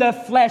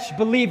in-the-flesh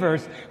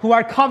believers who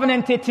are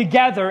covenanted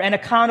together and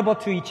accountable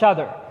to each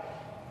other,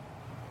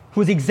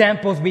 whose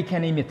examples we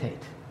can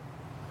imitate.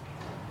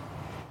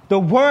 The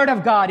Word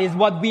of God is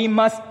what we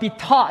must be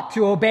taught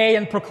to obey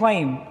and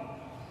proclaim.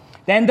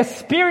 Then the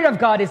Spirit of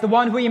God is the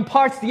one who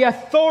imparts the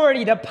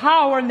authority, the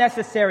power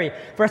necessary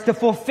for us to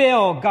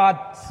fulfill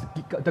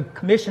the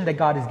commission that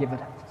God has given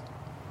us.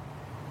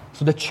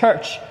 So the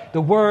church,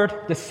 the Word,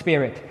 the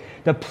Spirit,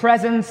 the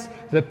presence,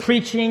 the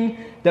preaching,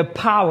 the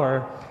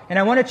power. And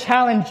I want to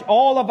challenge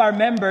all of our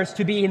members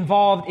to be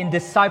involved in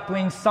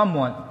discipling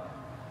someone.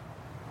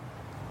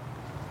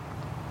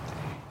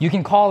 You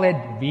can call it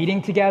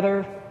reading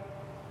together.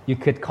 You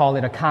could call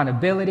it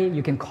accountability.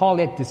 You can call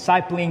it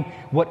discipling.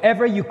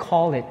 Whatever you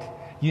call it,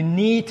 you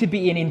need to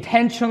be in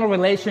intentional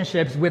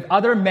relationships with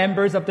other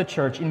members of the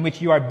church in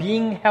which you are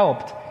being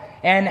helped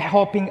and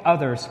helping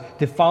others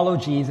to follow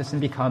Jesus and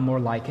become more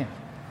like him.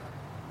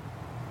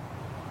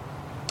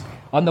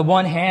 On the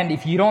one hand,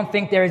 if you don't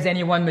think there is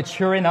anyone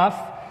mature enough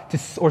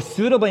or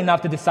suitable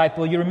enough to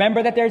disciple, you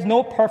remember that there is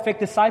no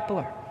perfect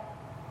discipler,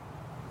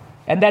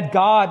 and that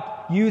God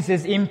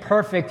uses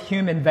imperfect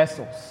human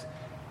vessels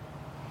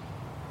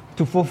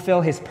to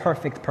fulfill his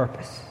perfect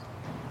purpose.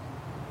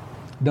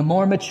 The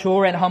more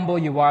mature and humble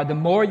you are, the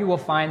more you will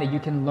find that you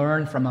can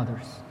learn from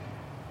others.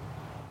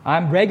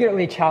 I'm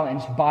regularly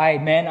challenged by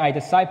men I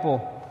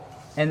disciple,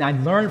 and I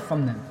learn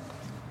from them.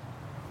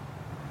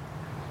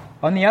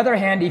 On the other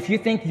hand, if you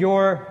think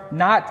you're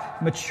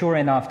not mature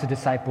enough to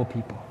disciple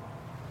people,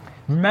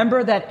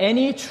 remember that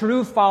any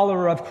true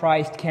follower of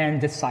Christ can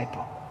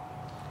disciple.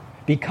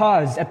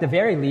 Because, at the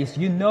very least,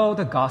 you know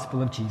the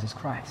gospel of Jesus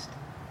Christ.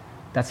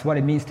 That's what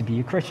it means to be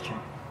a Christian.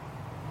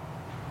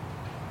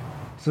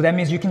 So that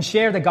means you can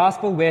share the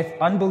gospel with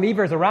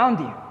unbelievers around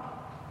you,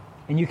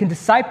 and you can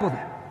disciple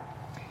them.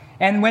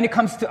 And when it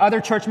comes to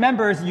other church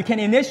members, you can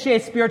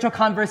initiate spiritual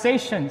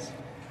conversations.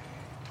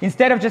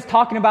 Instead of just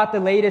talking about the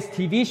latest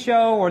TV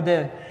show or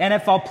the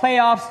NFL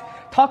playoffs,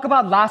 talk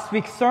about last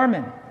week's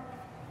sermon.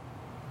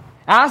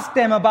 Ask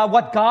them about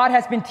what God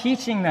has been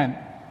teaching them.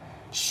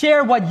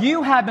 Share what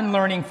you have been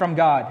learning from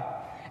God.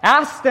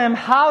 Ask them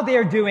how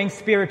they're doing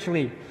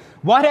spiritually.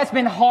 What has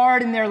been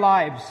hard in their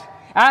lives.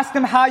 Ask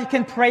them how you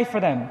can pray for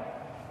them.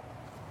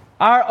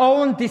 Our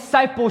own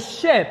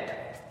discipleship,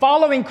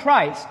 following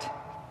Christ,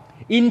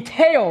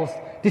 entails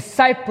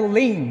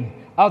discipling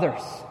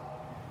others.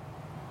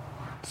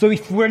 So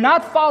if we're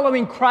not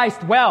following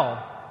Christ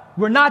well,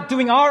 we're not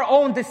doing our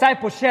own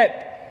discipleship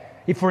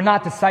if we're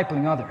not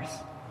discipling others.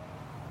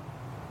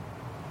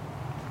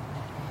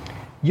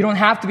 You don't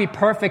have to be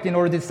perfect in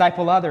order to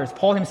disciple others.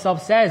 Paul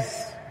himself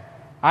says,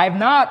 I have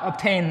not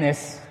obtained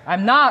this.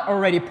 I'm not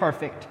already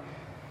perfect.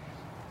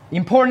 The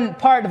important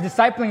part of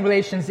discipling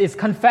relations is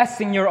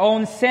confessing your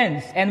own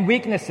sins and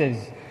weaknesses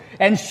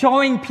and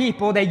showing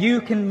people that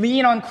you can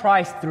lean on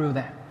Christ through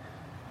them.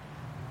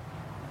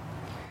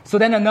 So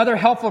then another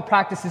helpful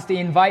practice is to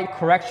invite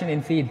correction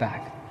and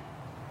feedback.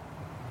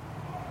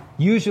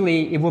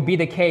 Usually it will be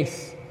the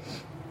case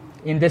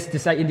in these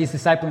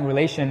discipling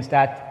relations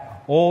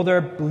that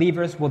older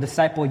believers will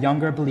disciple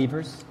younger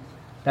believers.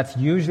 That's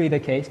usually the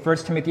case. 1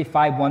 Timothy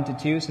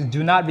 5:1-2 says,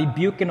 do not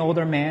rebuke an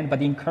older man,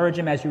 but encourage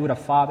him as you would a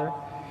father.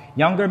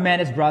 Younger men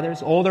as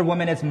brothers, older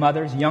women as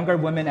mothers, younger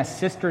women as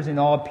sisters in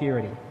all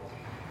purity.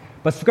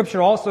 But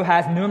Scripture also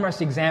has numerous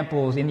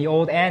examples in the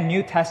Old and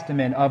New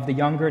Testament of the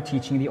younger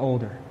teaching the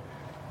older.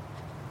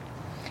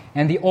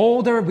 And the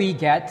older we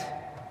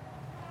get,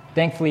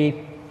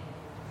 thankfully,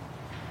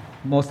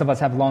 most of us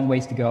have long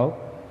ways to go.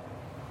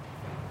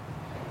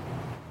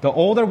 The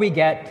older we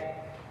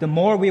get, the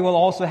more we will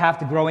also have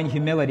to grow in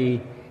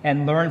humility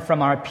and learn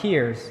from our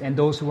peers and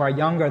those who are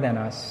younger than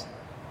us.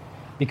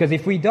 Because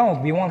if we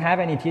don't, we won't have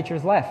any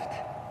teachers left.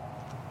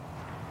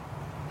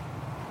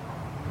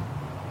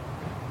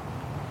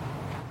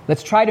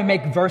 Let's try to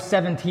make verse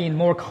 17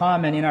 more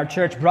common in our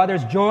church.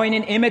 Brothers, join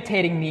in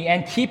imitating me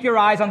and keep your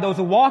eyes on those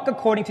who walk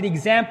according to the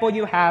example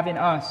you have in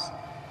us.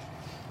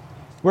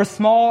 We're a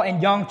small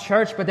and young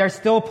church, but there's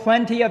still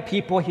plenty of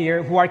people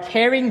here who are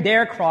carrying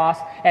their cross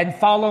and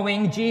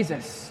following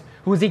Jesus,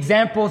 whose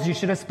examples you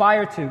should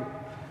aspire to.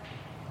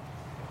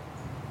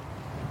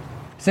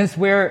 Since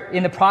we're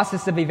in the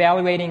process of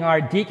evaluating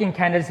our deacon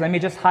candidates, let me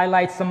just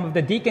highlight some of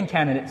the deacon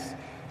candidates.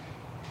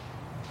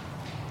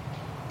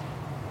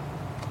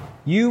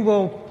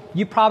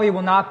 You probably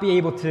will not be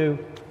able to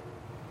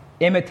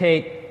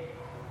imitate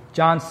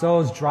John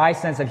So's dry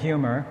sense of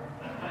humor,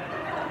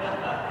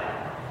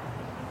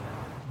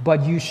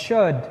 but you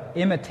should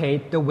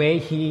imitate the way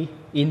he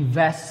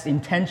invests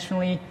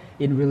intentionally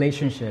in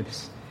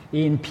relationships,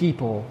 in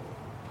people,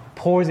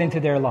 pours into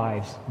their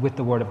lives with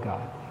the Word of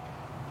God.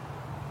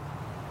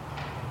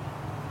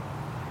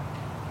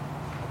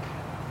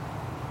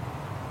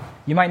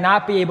 You might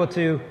not be able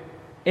to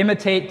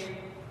imitate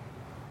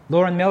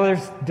Lauren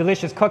Miller's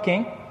delicious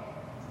cooking,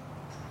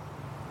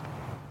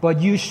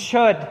 but you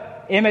should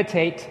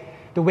imitate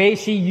the way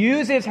she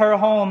uses her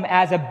home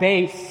as a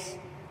base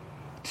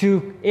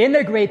to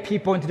integrate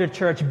people into the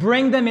church,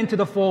 bring them into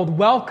the fold,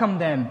 welcome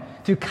them,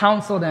 to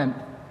counsel them.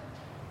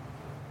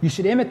 You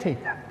should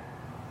imitate that.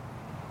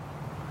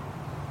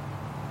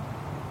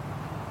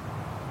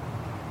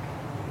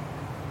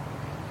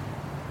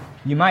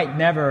 You might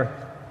never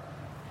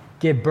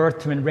give birth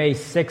to and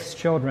raise 6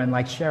 children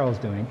like Cheryl's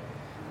doing,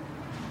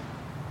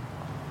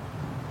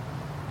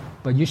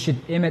 but you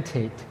should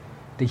imitate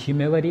the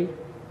humility,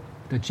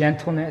 the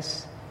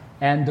gentleness,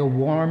 and the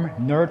warm,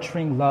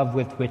 nurturing love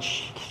with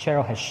which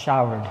Cheryl has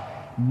showered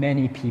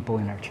many people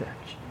in our church.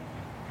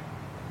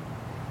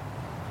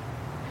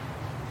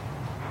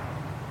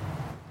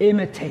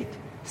 Imitate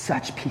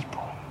such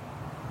people.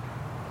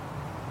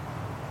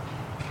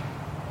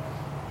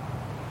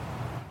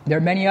 There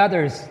are many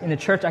others in the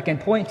church I can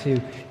point to.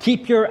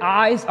 Keep your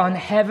eyes on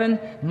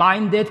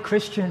heaven-minded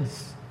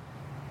Christians.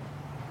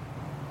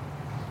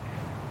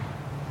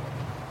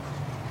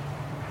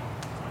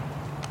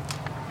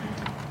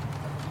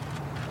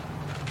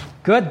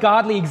 Good,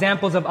 godly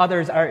examples of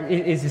others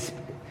is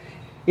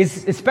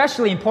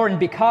especially important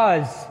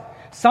because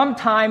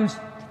sometimes,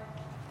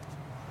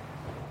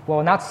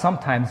 well, not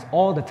sometimes,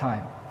 all the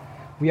time,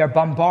 we are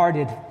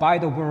bombarded by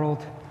the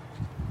world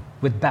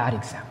with bad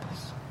examples.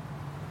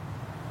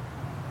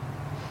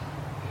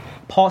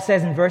 Paul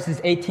says in verses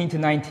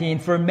 18-19,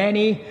 "For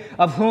many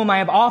of whom I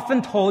have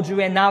often told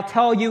you and now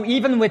tell you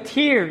even with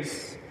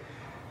tears,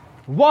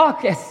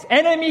 walk as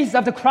enemies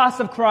of the cross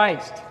of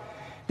Christ.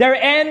 Their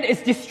end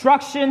is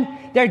destruction,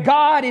 their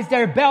God is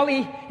their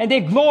belly, and they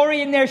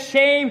glory in their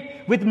shame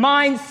with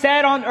minds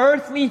set on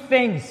earthly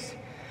things."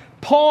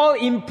 Paul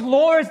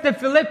implores the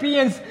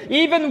Philippians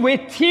even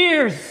with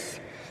tears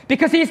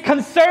because he's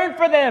concerned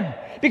for them,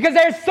 because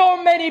there's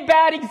so many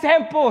bad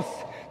examples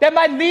that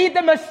might lead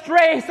them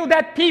astray so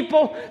that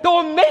people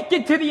don't make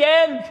it to the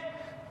end.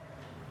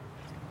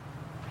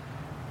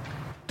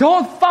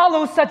 Don't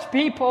follow such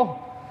people.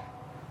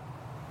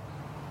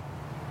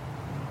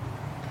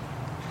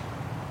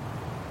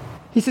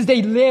 He says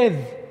they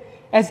live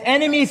as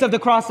enemies of the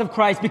cross of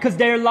Christ because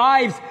their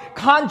lives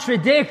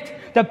contradict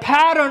the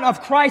pattern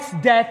of Christ's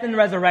death and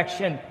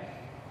resurrection.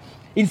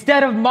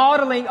 Instead of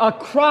modeling a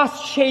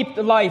cross-shaped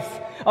life,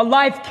 a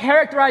life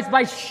characterized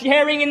by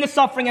sharing in the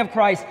suffering of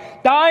Christ,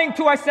 dying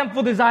to our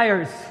sinful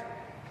desires,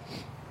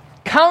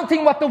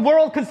 counting what the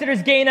world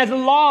considers gain as a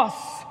loss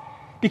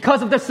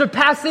because of the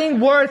surpassing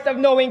worth of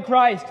knowing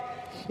Christ.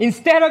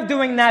 Instead of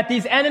doing that,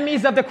 these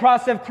enemies of the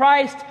cross of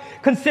Christ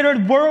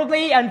considered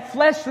worldly and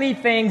fleshly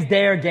things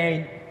their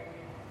gain.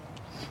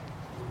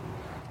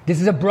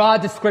 This is a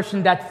broad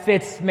description that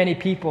fits many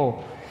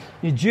people.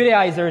 The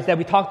Judaizers that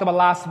we talked about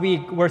last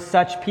week were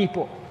such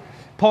people.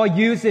 Paul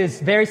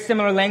uses very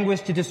similar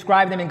language to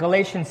describe them in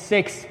Galatians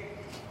 6,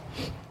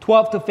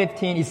 12 to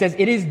 15. He says,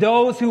 "It is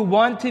those who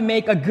want to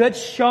make a good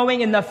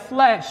showing in the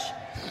flesh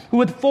who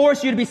would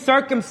force you to be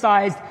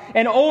circumcised,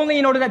 and only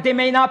in order that they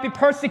may not be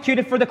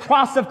persecuted for the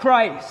cross of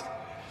Christ.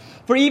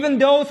 For even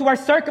those who are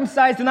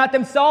circumcised do not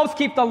themselves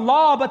keep the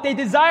law, but they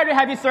desire to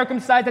have you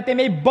circumcised that they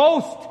may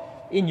boast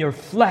in your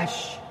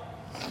flesh.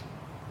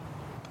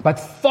 But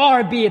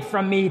far be it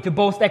from me to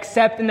boast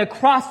except in the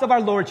cross of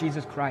our Lord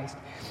Jesus Christ,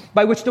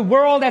 by which the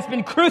world has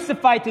been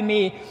crucified to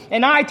me,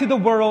 and I to the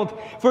world.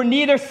 For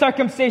neither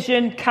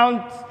circumcision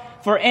counts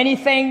for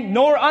anything,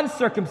 nor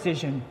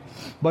uncircumcision,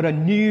 but a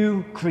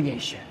new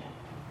creation."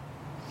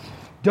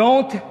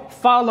 Don't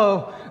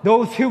follow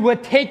those who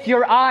would take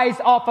your eyes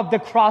off of the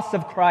cross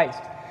of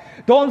Christ.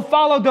 Don't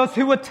follow those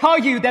who would tell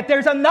you that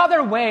there's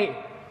another way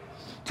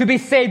to be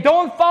saved.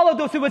 Don't follow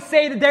those who would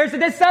say that there's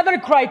this other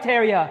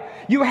criteria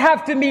you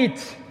have to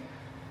meet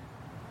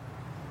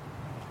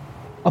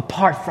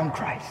apart from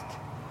Christ.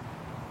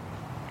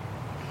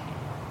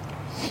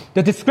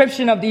 The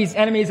description of these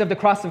enemies of the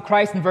cross of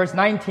Christ in verse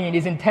 19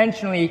 is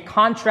intentionally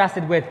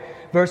contrasted with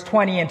verse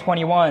 20 and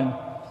 21,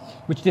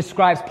 which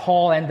describes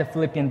Paul and the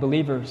Philippian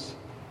believers.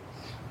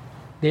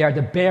 They are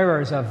the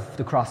bearers of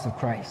the cross of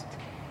Christ.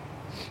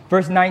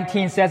 Verse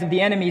 19 says of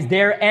the enemies,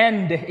 their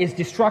end is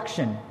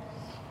destruction.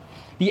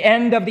 The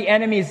end of the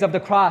enemies of the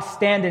cross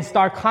stand in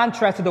stark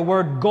contrast to the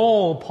word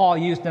goal Paul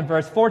used in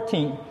verse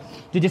 14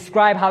 to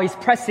describe how he's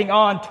pressing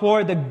on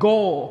toward the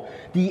goal,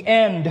 the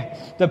end,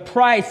 the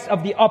price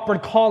of the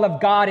upward call of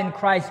God in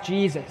Christ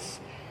Jesus.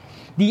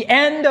 The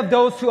end of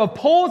those who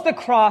oppose the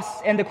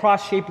cross and the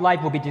cross-shaped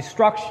life will be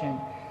destruction,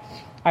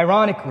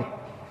 ironically.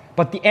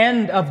 But the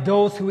end of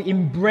those who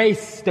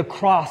embrace the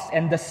cross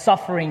and the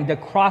suffering, the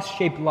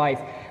cross-shaped life,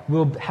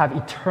 will have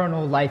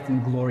eternal life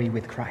and glory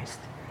with Christ.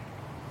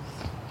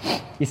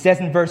 It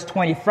says in verse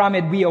 20, "From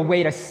it we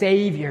await a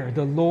Savior,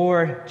 the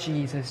Lord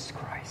Jesus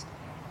Christ."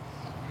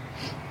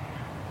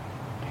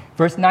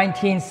 Verse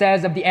 19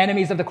 says of the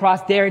enemies of the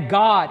cross, their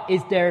God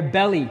is their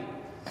belly.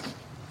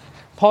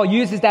 Paul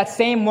uses that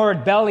same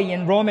word, belly,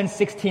 in Romans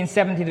 16,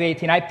 17 to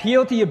 18. "I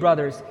appeal to you,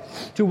 brothers,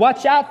 to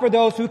watch out for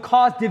those who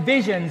cause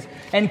divisions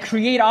and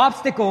create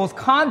obstacles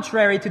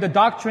contrary to the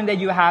doctrine that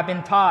you have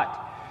been taught.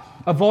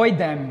 Avoid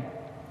them,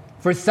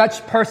 for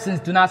such persons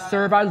do not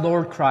serve our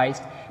Lord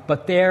Christ,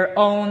 but their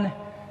own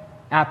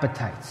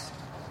appetites."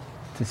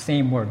 It's the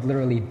same word,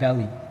 literally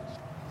belly.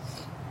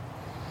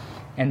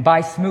 "And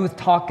by smooth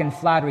talk and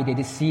flattery, they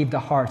deceive the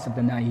hearts of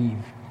the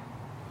naive."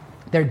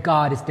 Their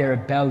God is their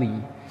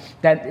belly.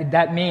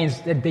 That means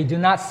that they do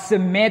not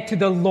submit to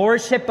the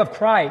lordship of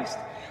Christ,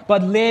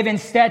 but live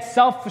instead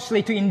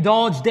selfishly to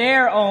indulge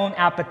their own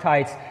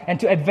appetites and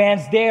to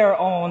advance their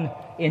own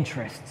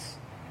interests.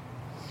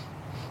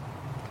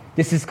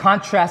 This is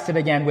contrasted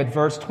again with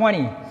verse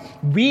 20.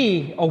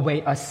 "We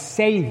await a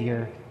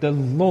Savior, the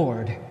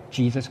Lord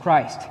Jesus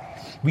Christ."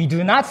 We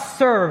do not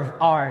serve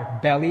our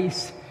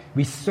bellies.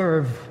 We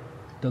serve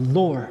the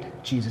Lord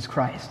Jesus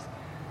Christ.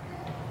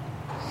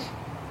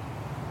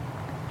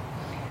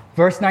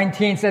 Verse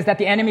 19 says that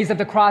the enemies of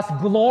the cross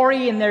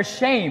glory in their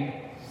shame.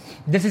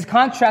 This is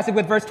contrasted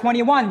with verse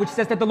 21, which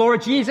says that the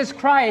Lord Jesus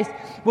Christ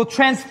will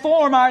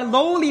transform our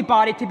lowly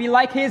body to be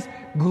like His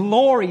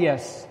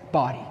glorious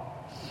body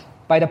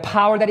by the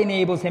power that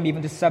enables Him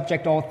even to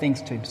subject all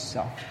things to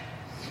Himself.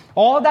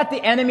 All that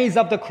the enemies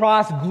of the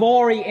cross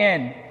glory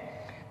in,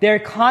 their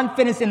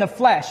confidence in the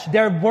flesh,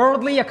 their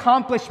worldly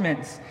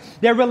accomplishments,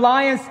 their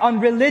reliance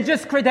on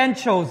religious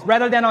credentials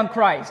rather than on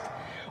Christ.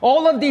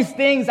 All of these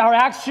things are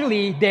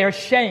actually their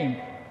shame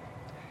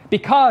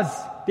because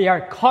they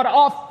are cut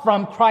off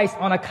from Christ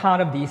on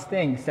account of these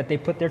things that they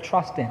put their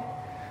trust in.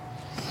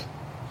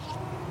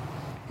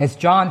 As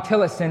John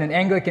Tillotson, an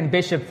Anglican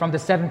bishop from the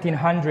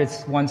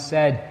 1700s, once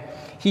said,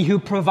 "He who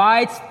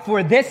provides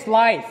for this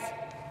life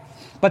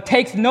but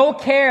takes no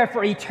care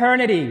for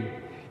eternity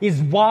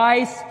is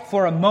wise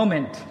for a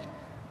moment,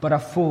 but a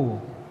fool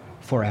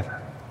forever."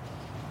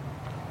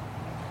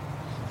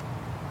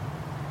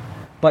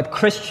 But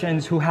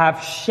Christians who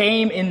have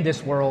shame in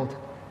this world,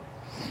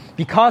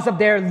 because of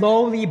their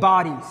lowly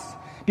bodies,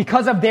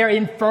 because of their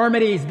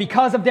infirmities,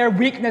 because of their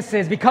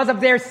weaknesses, because of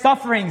their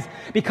sufferings,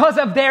 because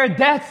of their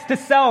deaths to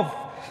self,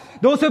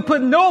 those who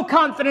put no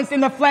confidence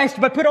in the flesh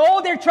but put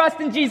all their trust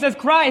in Jesus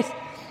Christ,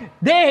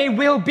 they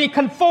will be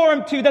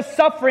conformed to the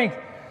suffering.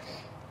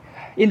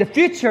 In the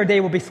future, they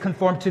will be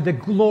conformed to the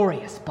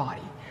glorious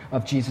body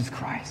of Jesus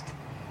Christ.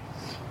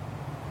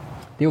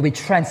 They will be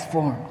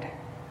transformed.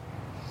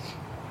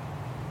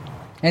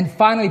 And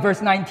finally,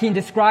 verse 19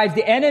 describes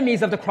the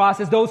enemies of the cross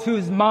as those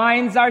whose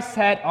minds are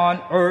set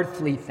on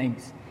earthly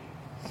things.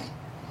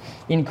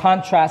 In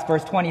contrast,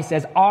 verse 20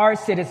 says, "Our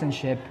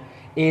citizenship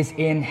is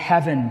in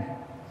heaven."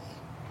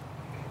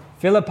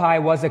 Philippi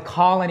was a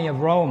colony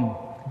of Rome,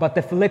 but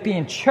the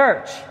Philippian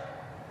church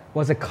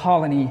was a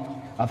colony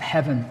of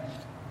heaven.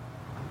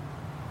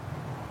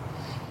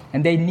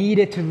 And they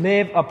needed to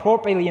live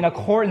appropriately in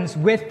accordance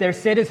with their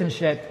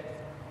citizenship.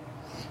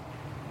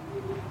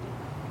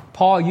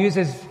 Paul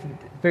uses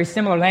Very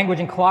similar language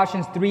in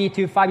Colossians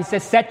 3:2-5. He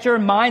says, set your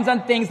minds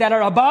on things that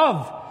are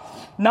above,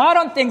 not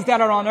on things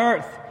that are on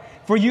earth.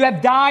 For you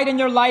have died and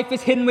your life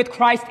is hidden with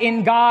Christ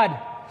in God.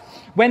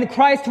 When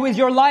Christ, who is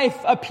your life,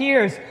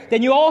 appears,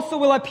 then you also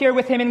will appear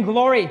with him in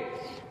glory.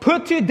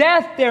 Put to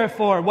death,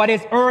 therefore, what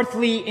is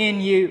earthly in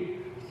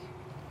you.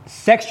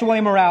 Sexual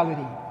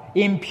immorality,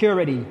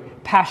 impurity,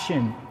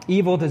 passion,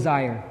 evil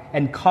desire,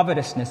 and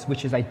covetousness,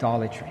 which is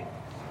idolatry.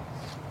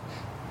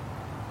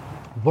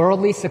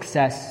 Worldly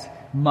success,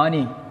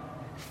 money,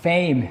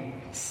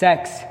 fame,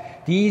 sex,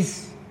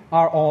 these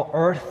are all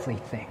earthly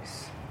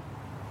things.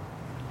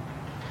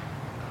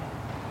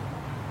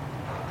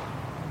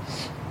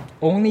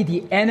 Only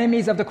the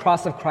enemies of the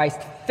cross of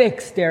Christ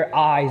fix their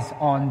eyes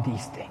on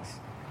these things.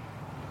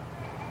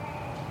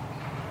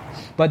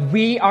 But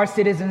we are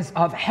citizens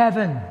of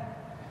heaven.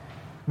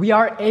 We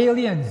are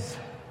aliens.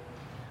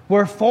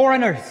 We're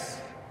foreigners.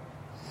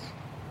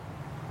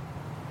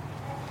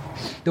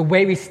 The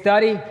way we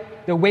study,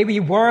 the way we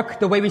work,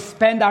 the way we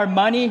spend our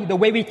money, the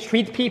way we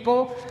treat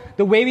people,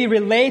 the way we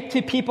relate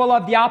to people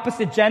of the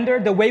opposite gender,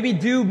 the way we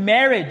do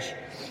marriage,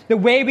 the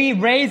way we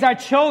raise our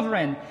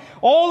children,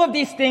 all of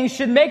these things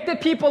should make the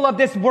people of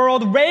this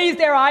world raise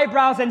their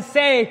eyebrows and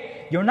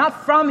say, you're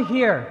not from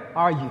here,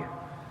 are you?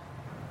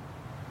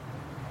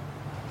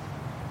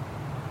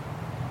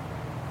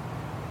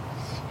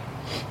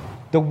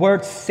 The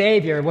word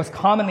Savior was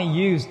commonly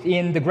used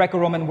in the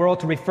Greco-Roman world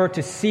to refer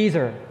to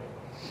Caesar.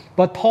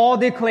 But Paul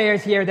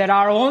declares here that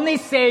our only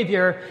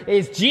Savior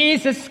is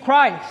Jesus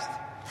Christ.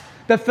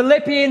 The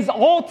Philippians'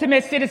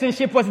 ultimate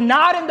citizenship was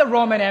not in the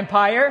Roman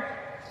Empire.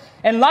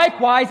 And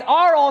likewise,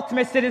 our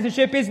ultimate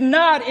citizenship is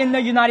not in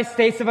the United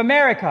States of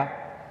America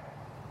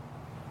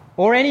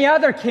or any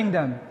other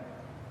kingdom.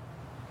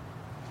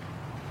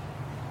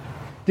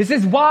 This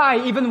is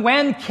why even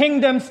when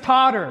kingdoms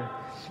totter,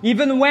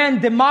 even when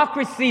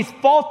democracies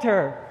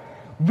falter,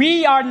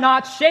 we are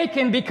not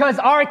shaken because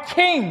our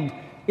King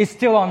is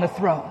still on the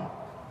throne.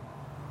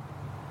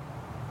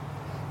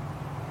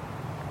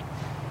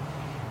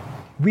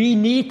 We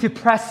need to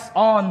press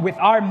on with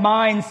our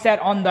minds set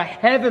on the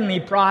heavenly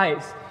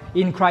prize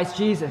in Christ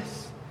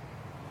Jesus.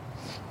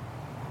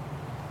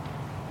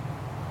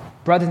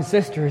 Brothers and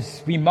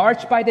sisters, we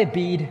march by the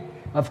bead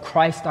of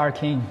Christ our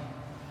King.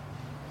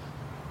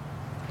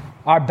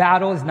 Our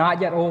battle is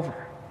not yet over.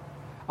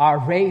 Our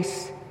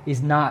race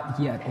is not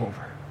yet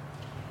over.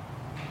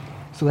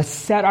 So let's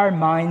set our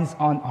minds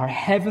on our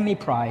heavenly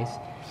prize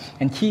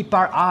and keep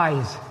our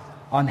eyes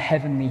on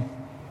heavenly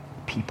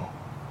people.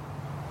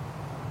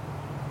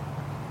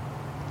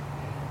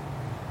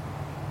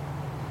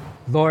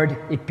 Lord,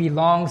 it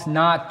belongs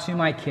not to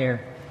my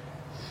care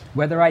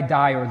whether I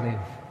die or live.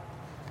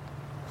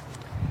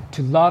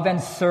 To love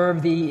and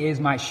serve thee is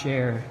my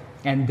share,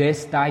 and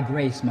this thy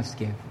grace must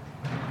give.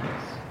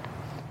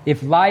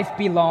 If life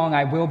be long,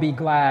 I will be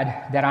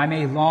glad that I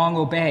may long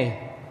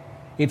obey.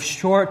 If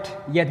short,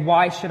 yet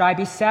why should I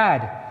be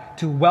sad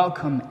to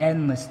welcome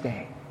endless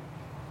day?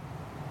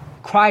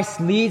 Christ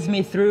leads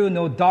me through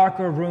no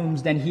darker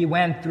rooms than he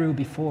went through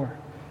before.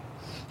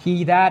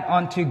 He that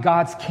unto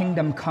God's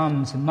kingdom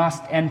comes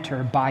must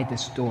enter by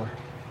this door.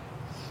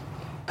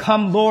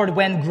 Come, Lord,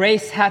 when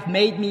grace hath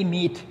made me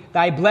meet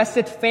thy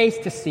blessed face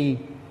to see.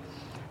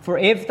 For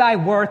if thy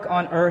work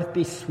on earth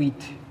be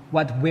sweet,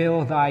 what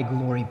will thy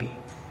glory be?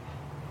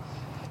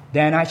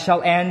 Then I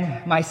shall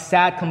end my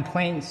sad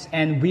complaints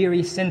and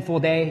weary sinful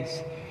days,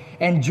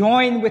 and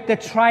join with the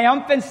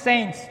triumphant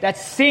saints that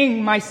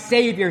sing my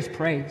Savior's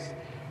praise.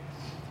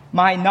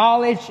 My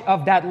knowledge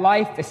of that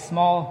life is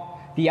small,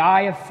 the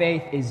eye of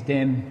faith is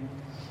dim,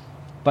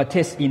 but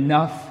 'tis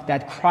enough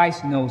that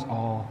Christ knows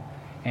all,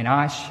 and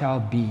I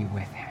shall be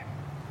with him.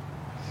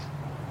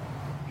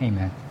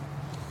 Amen.